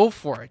got to go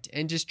for it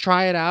and just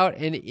try it out.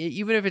 And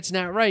even if it's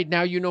not right,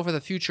 now for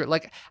the future.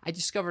 Like, I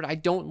discovered I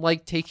don't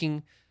like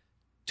taking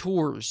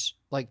tours,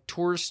 like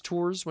tourist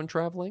tours when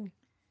traveling.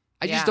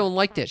 I just Yeah. don't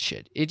like that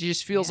shit. It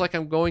just feels like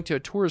I'm going to a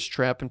tourist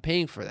trap and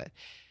paying for that.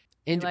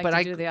 And You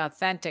like to do the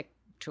authentic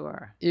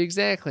tour.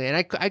 exactly, and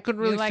I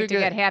couldn't really You like figure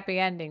to get happy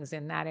endings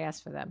and not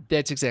ask for them.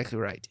 That's exactly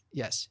right.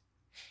 Yes,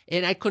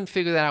 and I couldn't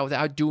figure that out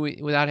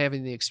without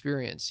having the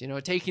experience.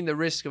 Taking the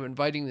risk of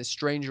inviting this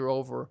stranger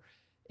over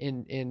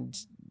and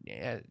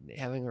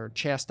having her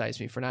chastise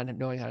me for not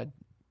knowing how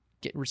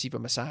to receive a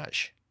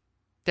massage.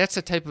 That's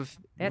the type of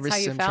That's risks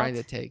how you I'm trying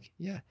to felt? take.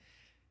 Yeah.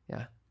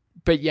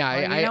 But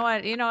yeah,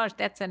 Well, you know what?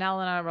 That's an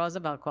Eleanor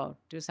Roosevelt quote.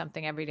 Do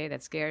something every day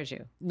that scares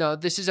you. No,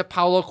 this is a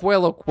Paulo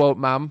Coelho quote,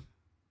 Mom.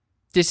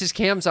 This is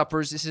Cam's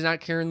uppers. This is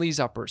not Karen Lee's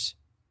uppers.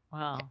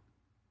 Well,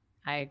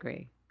 I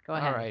agree. Go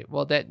ahead. All right.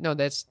 Well,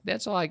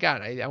 that's all I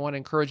got. I want to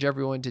encourage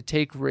everyone to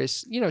take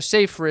risks,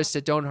 safe risks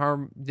that don't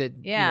harm,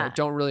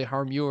 don't really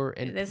harm you,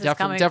 and This is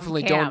definitely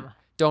coming from Cam.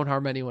 don't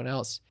harm anyone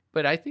else.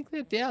 But I think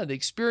that the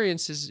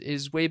experience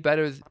is way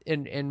better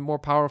and more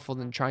powerful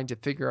than trying to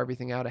figure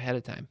everything out ahead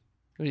of time.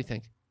 What do you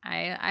think?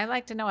 I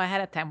like to know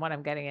ahead of time what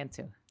I'm getting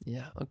into.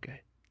 Yeah.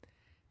 Okay.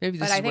 Maybe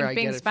this But is I where think I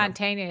being get it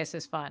spontaneous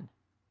is fun. from.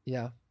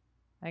 Yeah.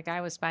 Like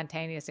I was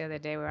spontaneous the other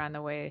day. We were on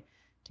the way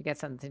to get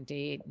something to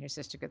eat, and your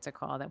sister gets a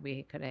call that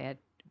we had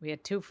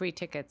 2 free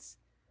tickets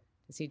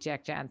to see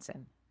Jack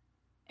Johnson,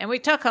 and we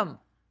took them.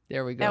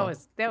 There we go. That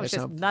was That's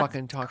just what I'm nuts,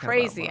 fucking talking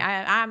crazy.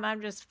 about, Mom.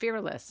 I'm just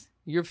fearless.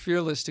 You're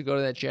fearless to go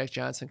to that Jack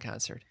Johnson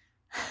concert.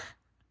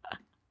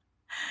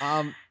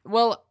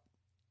 Well,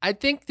 I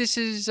think this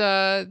is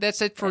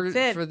that's it for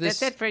this.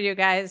 That's it for you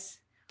guys.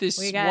 This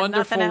We got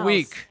wonderful nothing else.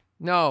 week.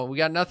 No, we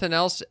got nothing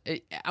else.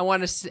 I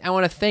want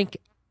to thank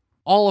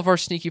all of our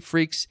sneaky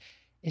freaks,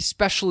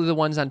 especially the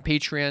ones on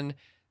Patreon.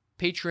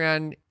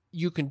 Patreon,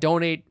 you can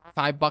donate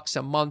 $5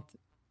 a month.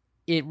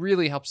 It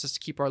really helps us to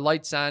keep our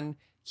lights on,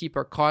 keep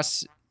our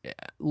costs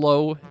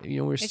low.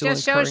 We're It still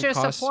just shows incurring your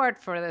costs.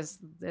 support for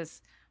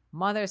this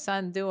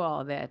mother-son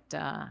duo that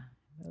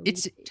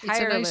It's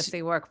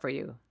tirelessly work for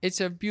you.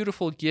 It's a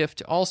beautiful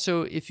gift.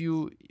 Also, if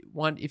you're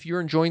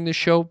enjoying the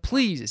show,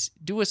 please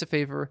do us a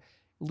favor.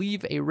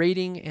 Leave a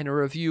rating and a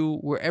review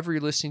wherever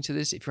you're listening to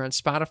this. If you're on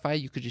Spotify,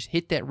 you could just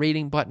hit that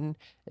rating button.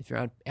 If you're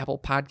on Apple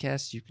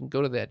Podcasts, you can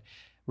go to that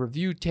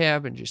review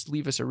tab and just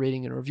leave us a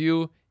rating and a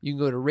review. You can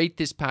go to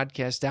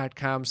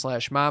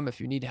ratethispodcast.com/mom if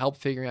you need help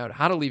figuring out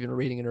how to leave a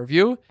rating and a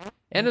review.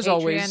 And as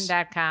always,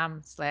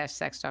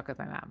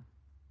 patreon.com/sextalkwithmymom.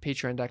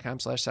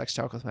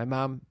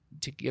 patreon.com/sextalkwithmymom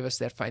to give us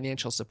that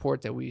financial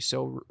support that we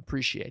so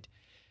appreciate.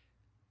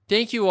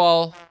 Thank you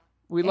all.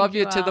 We love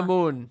you to the all.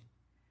 moon.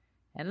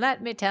 And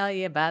let me tell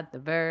you about the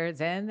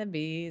birds and the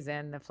bees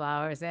and the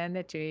flowers and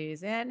the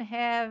trees and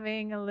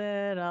having a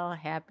little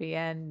happy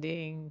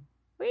ending.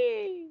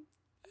 Whee!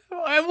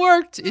 It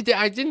worked.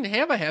 I didn't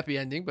have a happy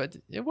ending, but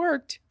it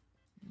worked.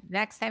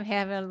 Next time,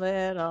 have a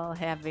little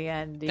happy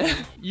ending.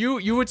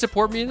 You would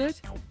support me in it?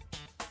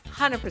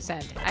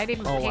 100%. I'd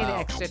even pay the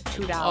extra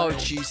 $2. Oh,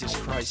 Jesus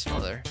Christ,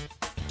 mother.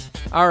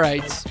 All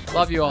right.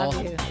 Love you all.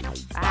 Love you.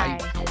 Bye.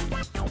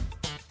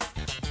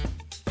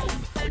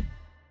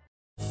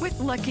 With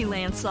Lucky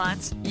Land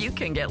Slots, you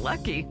can get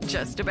lucky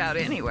just about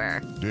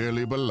anywhere.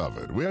 Dearly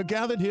beloved, we are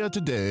gathered here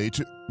today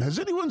to... Has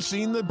anyone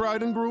seen the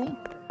bride and groom?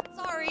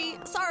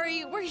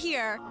 Sorry, we're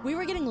here. We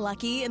were getting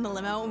lucky in the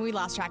limo and we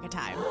lost track of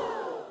time.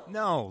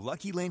 No,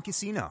 Lucky Land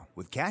Casino,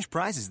 with cash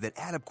prizes that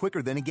add up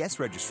quicker than a guest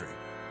registry.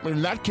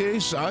 In that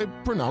case, I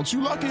pronounce you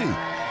lucky.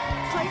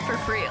 Play for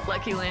free at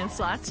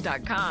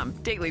LuckyLandSlots.com.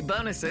 Daily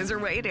bonuses are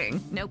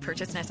waiting. No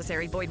purchase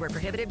necessary. Void where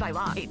prohibited by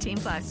law.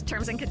 18+.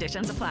 Terms and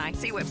conditions apply.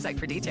 See website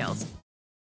for details.